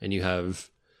 Yeah. And you have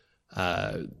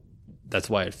that's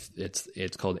why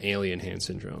it's called alien hand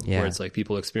syndrome, where it's like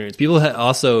people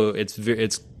also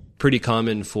it's pretty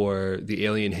common for the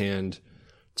alien hand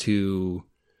to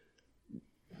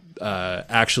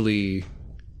actually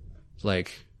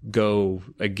like go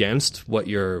against what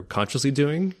you're consciously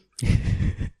doing.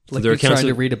 Like you're trying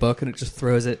to read a book and it just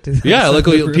throws it to like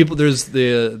people, there's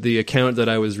the account that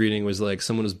I was reading was like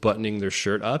someone was buttoning their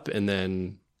shirt up and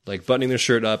then like buttoning their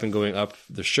shirt up and going up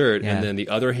the shirt, and then the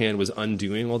other hand was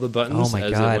undoing all the buttons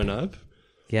as it went up.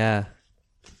 Yeah.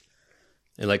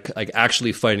 And like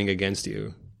actually fighting against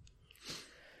you.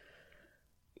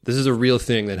 This is a real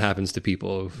thing that happens to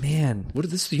people. Man. What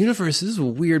is this universe? This is a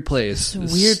weird place.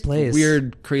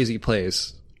 Weird, crazy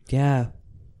place. Yeah.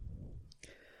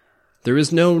 There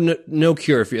is no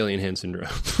cure for alien hand syndrome.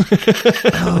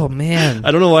 Oh, man. I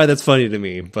don't know why that's funny to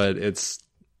me, but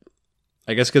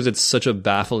I guess because it's such a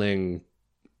baffling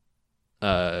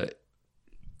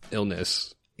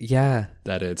illness. Yeah.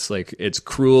 That it's like, it's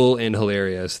cruel and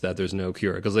hilarious that there's no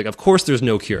cure. Because like, of course there's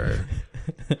no cure.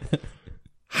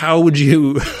 How would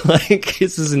you, like,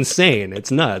 this is insane.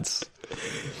 It's nuts.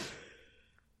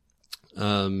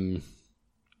 The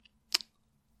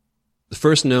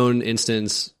first known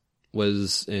instance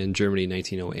was in Germany,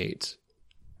 1908.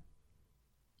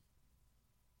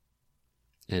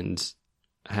 And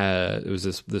it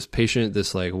was this patient,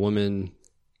 this like woman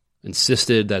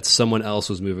insisted that someone else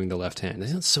was moving the left hand.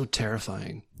 That's so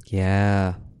terrifying.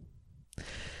 Yeah.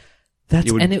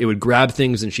 It would grab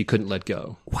things and she couldn't let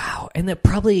go. Wow. And that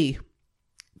probably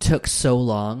took so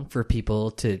long for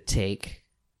people to take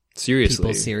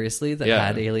people seriously that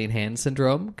had alien hand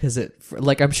syndrome, because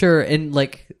I'm sure in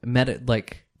like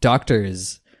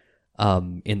doctors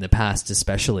in the past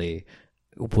especially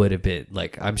would have been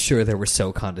like, I'm sure they were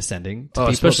so condescending to people,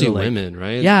 especially women,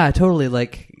 right? Yeah, totally.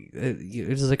 Like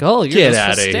it's just like, oh, you're get just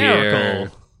out hysterical. of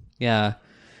here. Yeah.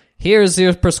 Here's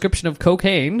your prescription of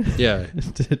cocaine. Yeah.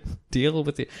 To deal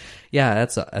with it. Yeah,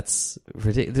 that's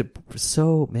ridiculous.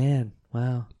 So, man,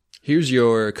 wow. Here's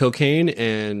your cocaine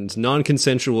and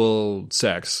non-consensual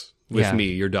sex with me,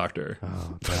 your doctor.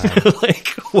 Oh, God. Like,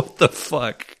 what the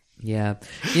fuck? Yeah.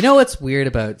 You know what's weird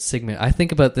about Sigmund? I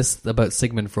think about this about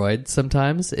Sigmund Freud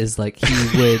sometimes, is like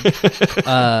he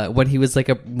would, when he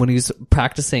was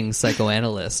practicing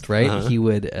psychoanalyst, right? He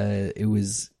would, it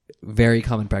was very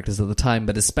common practice at the time,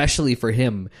 but especially for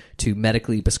him to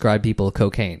medically prescribe people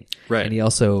cocaine. Right. And he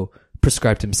also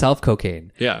prescribed himself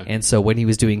cocaine. Yeah. And so when he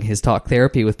was doing his talk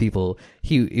therapy with people,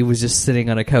 he was just sitting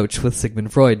on a couch with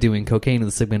Sigmund Freud doing cocaine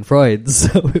with Sigmund Freud.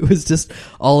 So it was just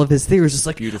all of his theories just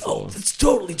like, beautiful. Oh, it's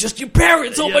totally just your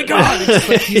parents. Oh my God. It's just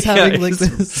like he's having like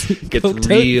this. Gets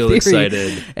real theory.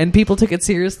 excited. And people took it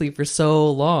seriously for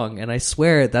so long. And I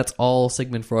swear that's all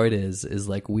Sigmund Freud is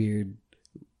like weird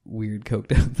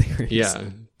coked out theories. Yeah.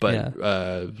 But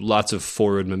lots of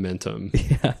forward momentum.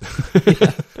 Yeah.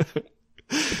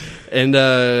 And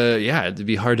it'd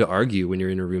be hard to argue when you're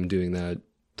in a room doing that.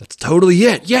 That's totally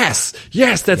it. Yes,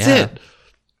 that's it.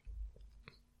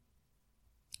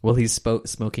 Well, he's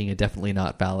smoking a definitely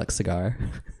not phallic cigar.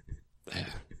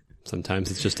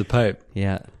 Sometimes it's just a pipe.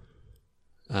 Yeah.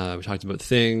 We talked about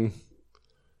Thing.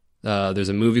 There's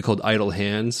a movie called Idle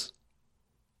Hands.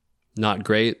 Not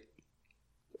great,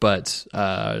 but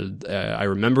I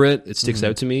remember it. It sticks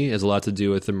out to me. It has a lot to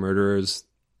do with the murderer's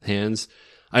hands.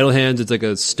 Idle Hands, it's like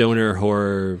a stoner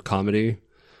horror comedy.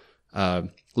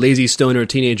 Lazy stoner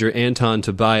teenager Anton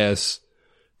Tobias,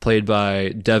 played by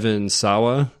Devon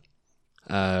Sawa.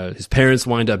 His parents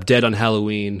wind up dead on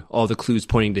Halloween, all the clues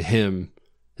pointing to him.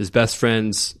 His best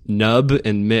friends Nub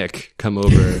and Mick come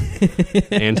over.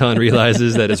 Anton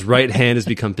realizes that his right hand has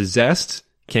become possessed,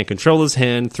 can't control his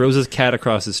hand, throws his cat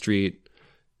across the street,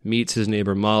 meets his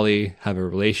neighbor Molly, have a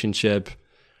relationship.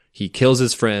 He kills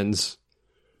his friends.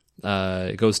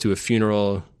 Goes to a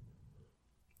funeral.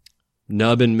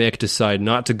 Nub and Mick decide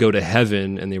not to go to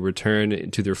heaven, and they return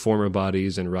to their former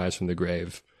bodies and rise from the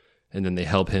grave. And then they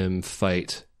help him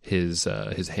fight his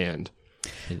hand.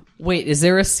 Wait, is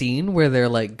there a scene where they're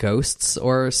like ghosts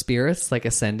or spirits like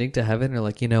ascending to heaven, or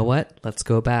like, you know what? Let's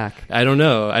go back. I don't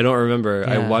know. I don't remember.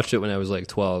 Yeah. I watched it when I was like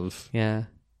 12. Yeah.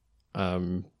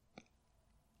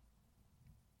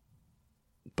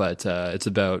 But it's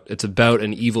about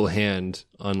an evil hand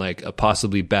on like a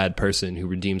possibly bad person who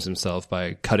redeems himself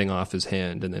by cutting off his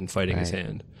hand and then fighting his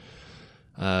hand.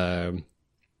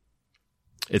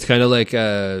 It's kind of like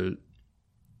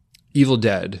Evil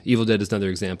Dead. Evil Dead is another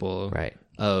example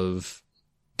of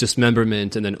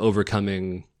dismemberment and then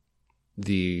overcoming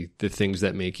the things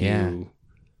that make you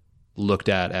looked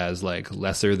at as like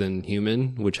lesser than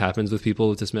human, which happens with people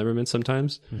with dismemberment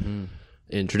sometimes. Mm-hmm.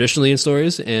 And traditionally in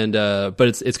stories, and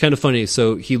but it's kind of funny.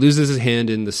 So he loses his hand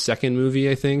in the second movie,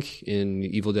 I think, in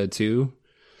Evil Dead 2,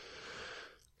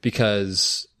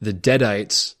 because the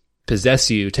Deadites possess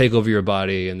you, take over your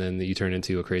body, and then you turn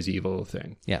into a crazy evil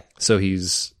thing. Yeah. So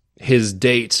his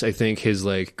date, I think, his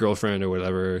like girlfriend or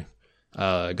whatever,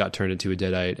 got turned into a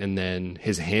Deadite, and then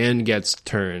his hand gets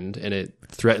turned, and it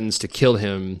threatens to kill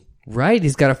him. Right,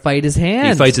 he's got to fight his hand.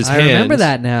 He fights his hand. I remember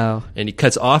that now. And he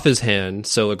cuts off his hand.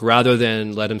 So like rather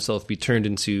than let himself be turned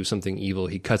into something evil,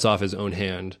 he cuts off his own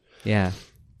hand. Yeah.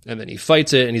 And then he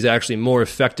fights it, and he's actually a more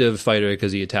effective fighter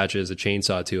because he attaches a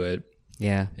chainsaw to it.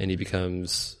 Yeah. And he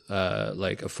becomes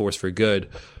like a force for good.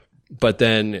 But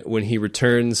then when he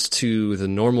returns to the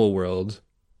normal world,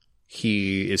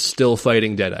 he is still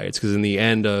fighting Deadites, because in the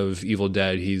end of Evil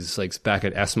Dead, he's like back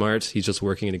at S-Mart. He's just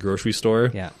working in a grocery store.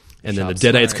 Yeah. And then the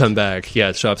Deadites come back.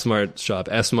 Yeah, Shop Smart, Shop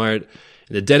S-Mart.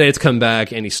 The Deadites come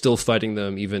back, and he's still fighting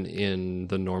them even in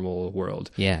the normal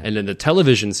world. Yeah. And then the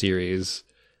television series,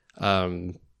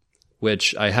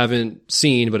 which I haven't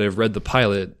seen, but I've read the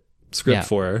pilot script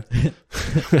for.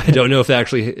 I don't know if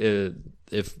actually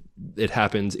if it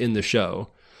happens in the show,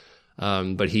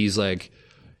 but he's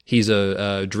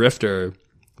a drifter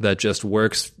that just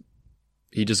works.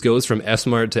 He just goes from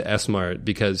S-Mart to S-Mart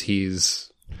because he's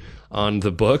on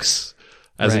the books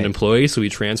as an employee, so he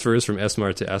transfers from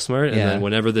S-Mart to S-Mart, and then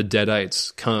whenever the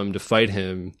Deadites come to fight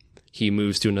him, he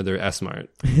moves to another S-Mart.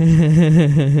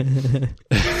 And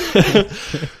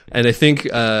I think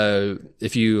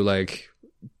if you like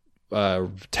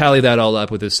tally that all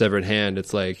up with his severed hand,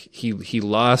 it's like he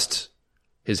lost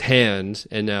his hand,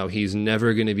 and now he's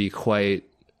never going to be quite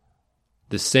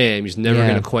the same. He's never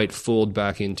going to quite fold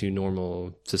back into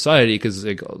normal society, because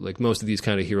like most of these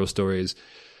kind of hero stories,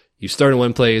 you start in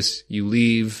one place, you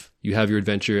leave, you have your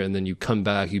adventure, and then you come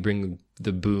back, you bring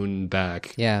the boon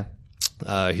back. Yeah.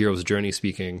 Hero's journey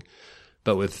speaking.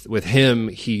 But with him,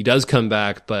 he does come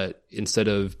back, but instead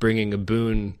of bringing a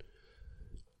boon,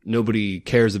 nobody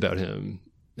cares about him.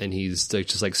 And he's like,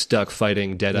 just like stuck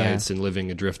fighting Deadites and living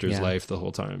a drifter's life the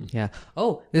whole time. Yeah.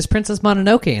 Oh, there's Princess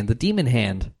Mononoke and the Demon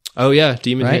Hand. Oh, yeah.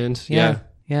 Demon Hand. Yeah.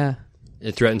 Yeah.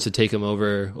 It threatens to take him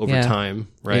over time,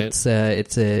 right?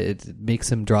 It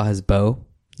makes him draw his bow,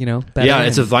 better. Yeah,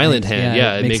 it's a violent hand.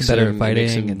 Yeah, it makes him him,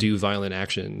 makes him do violent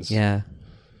actions. Yeah.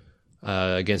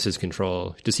 Against his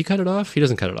control. Does he cut it off? He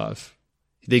doesn't cut it off.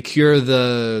 They cure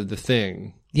the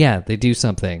thing. Yeah, they do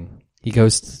something. He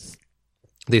goes...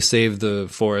 They save the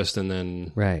forest and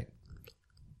then Right.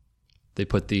 they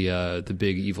put the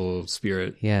big evil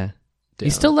spirit Yeah. down. He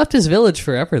still left his village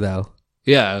forever, though.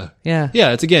 Yeah. Yeah.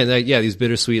 Yeah, it's again, like, these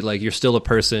bittersweet, like, you're still a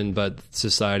person, but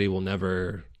society will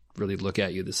never really look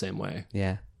at you the same way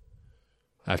Yeah.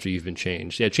 after you've been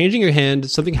changed. Yeah, changing your hand,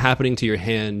 something happening to your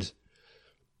hand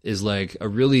is like a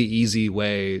really easy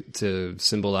way to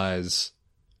symbolize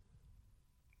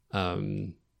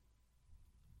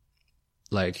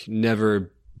like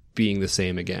never being the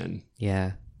same again.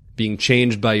 Yeah. Being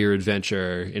changed by your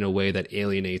adventure in a way that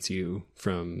alienates you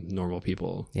from normal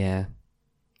people. Yeah.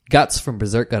 Guts from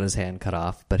Berserk got his hand cut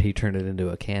off, but he turned it into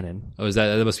a cannon. Oh, is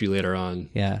that must be later on?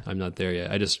 Yeah. I'm not there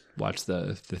yet. I just watched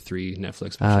the 3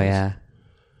 Netflix specials. Oh, yeah.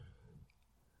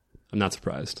 I'm not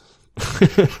surprised.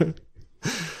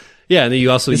 Yeah, and then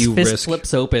you also His you fist risk.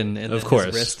 flips open, and Of then course.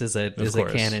 his wrist is a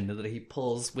course. cannon that he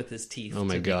pulls with his teeth. Oh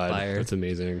my to be god, fired. that's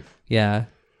amazing! Yeah.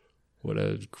 What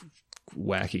a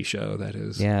wacky show that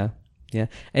is. Yeah. Yeah.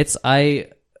 I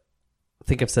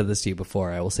think I've said this to you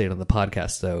before. I will say it on the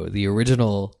podcast though. The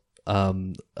original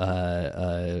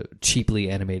cheaply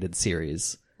animated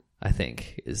series, I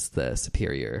think, is the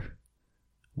superior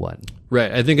one.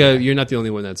 Right. I think you're not the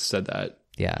only one that's said that.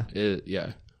 Yeah.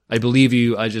 Yeah. I believe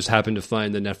you. I just happened to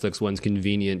find the Netflix ones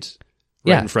convenient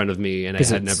right Yeah. in front of me, and I 'Cause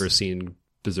had it's- never seen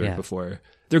Berserk Yeah. before.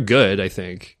 They're good, I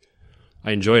think.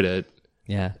 I enjoyed it.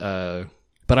 Yeah. Uh,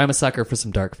 But I'm a sucker for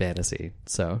some dark fantasy.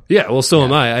 So yeah, well, so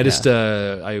am I. I just,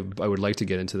 I would like to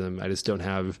get into them. I just don't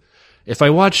have, if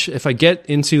I get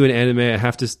into an anime, I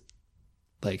have to,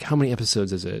 like, how many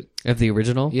episodes is it? of the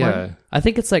original Yeah. one? I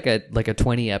think it's like a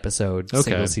 20 episode Okay.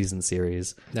 single season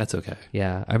series. That's okay.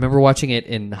 Yeah. I remember watching it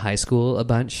in high school a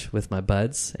bunch with my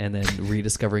buds and then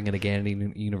rediscovering it again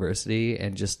in university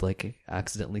and just like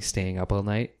accidentally staying up all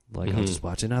night. Like I'll just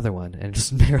watch another one and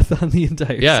just marathon the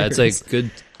entire Yeah, series. it's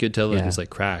like good television. Yeah. It's like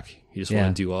crack. You just Yeah.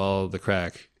 want to do all the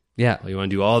crack. Yeah. You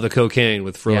want to do all the cocaine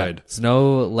with Yeah. Freud. There's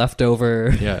no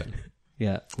leftover. Yeah.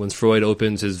 Yeah. Once Freud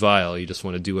opens his vial, you just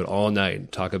want to do it all night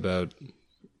and talk about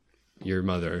your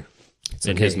mother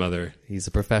and okay. his mother. He's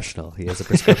a professional. He has a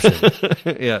prescription.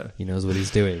 Yeah. He knows what he's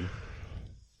doing.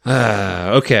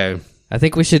 Okay. I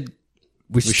think we should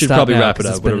We should stop probably now, wrap it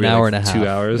 'cause up. It's been What an are we, hour like, and a half. 2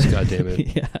 hours? God damn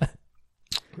it. Yeah.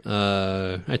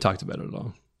 I talked about it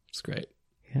all. It's great.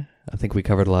 Yeah. I think we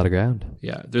covered a lot of ground.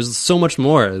 Yeah. There's so much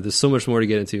more. There's so much more to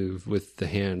get into with the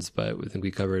hands, but I think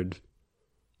we covered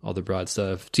all the broad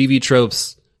stuff. TV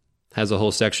Tropes has a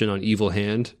whole section on Evil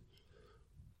Hand.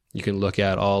 You can look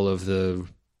at all of the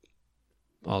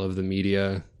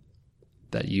media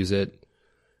that use it.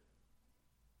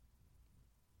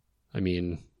 I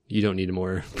mean, you don't need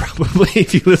more probably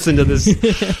if you listen to this.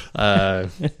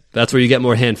 That's where you get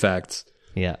more hand facts.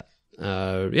 Yeah.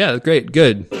 Yeah, great.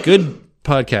 Good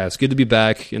podcast. Good to be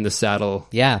back in the saddle.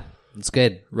 Yeah. It's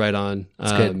good. Right on.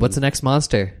 It's good. What's the next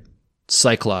monster?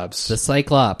 Cyclops. The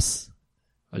Cyclops.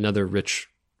 Another rich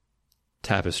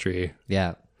tapestry.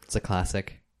 Yeah. It's a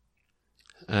classic.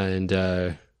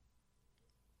 And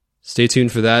stay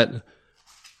tuned for that. Are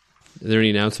there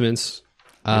any announcements?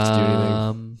 Do we have to do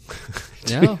anything?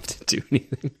 Do we No. have to do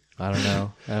anything? I don't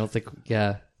know. I don't think,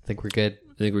 I think we're good.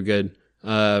 I think we're good.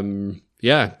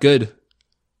 Yeah, good.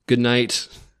 Good night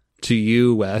to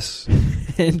you, Wes.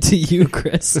 And to you,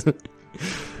 Chris.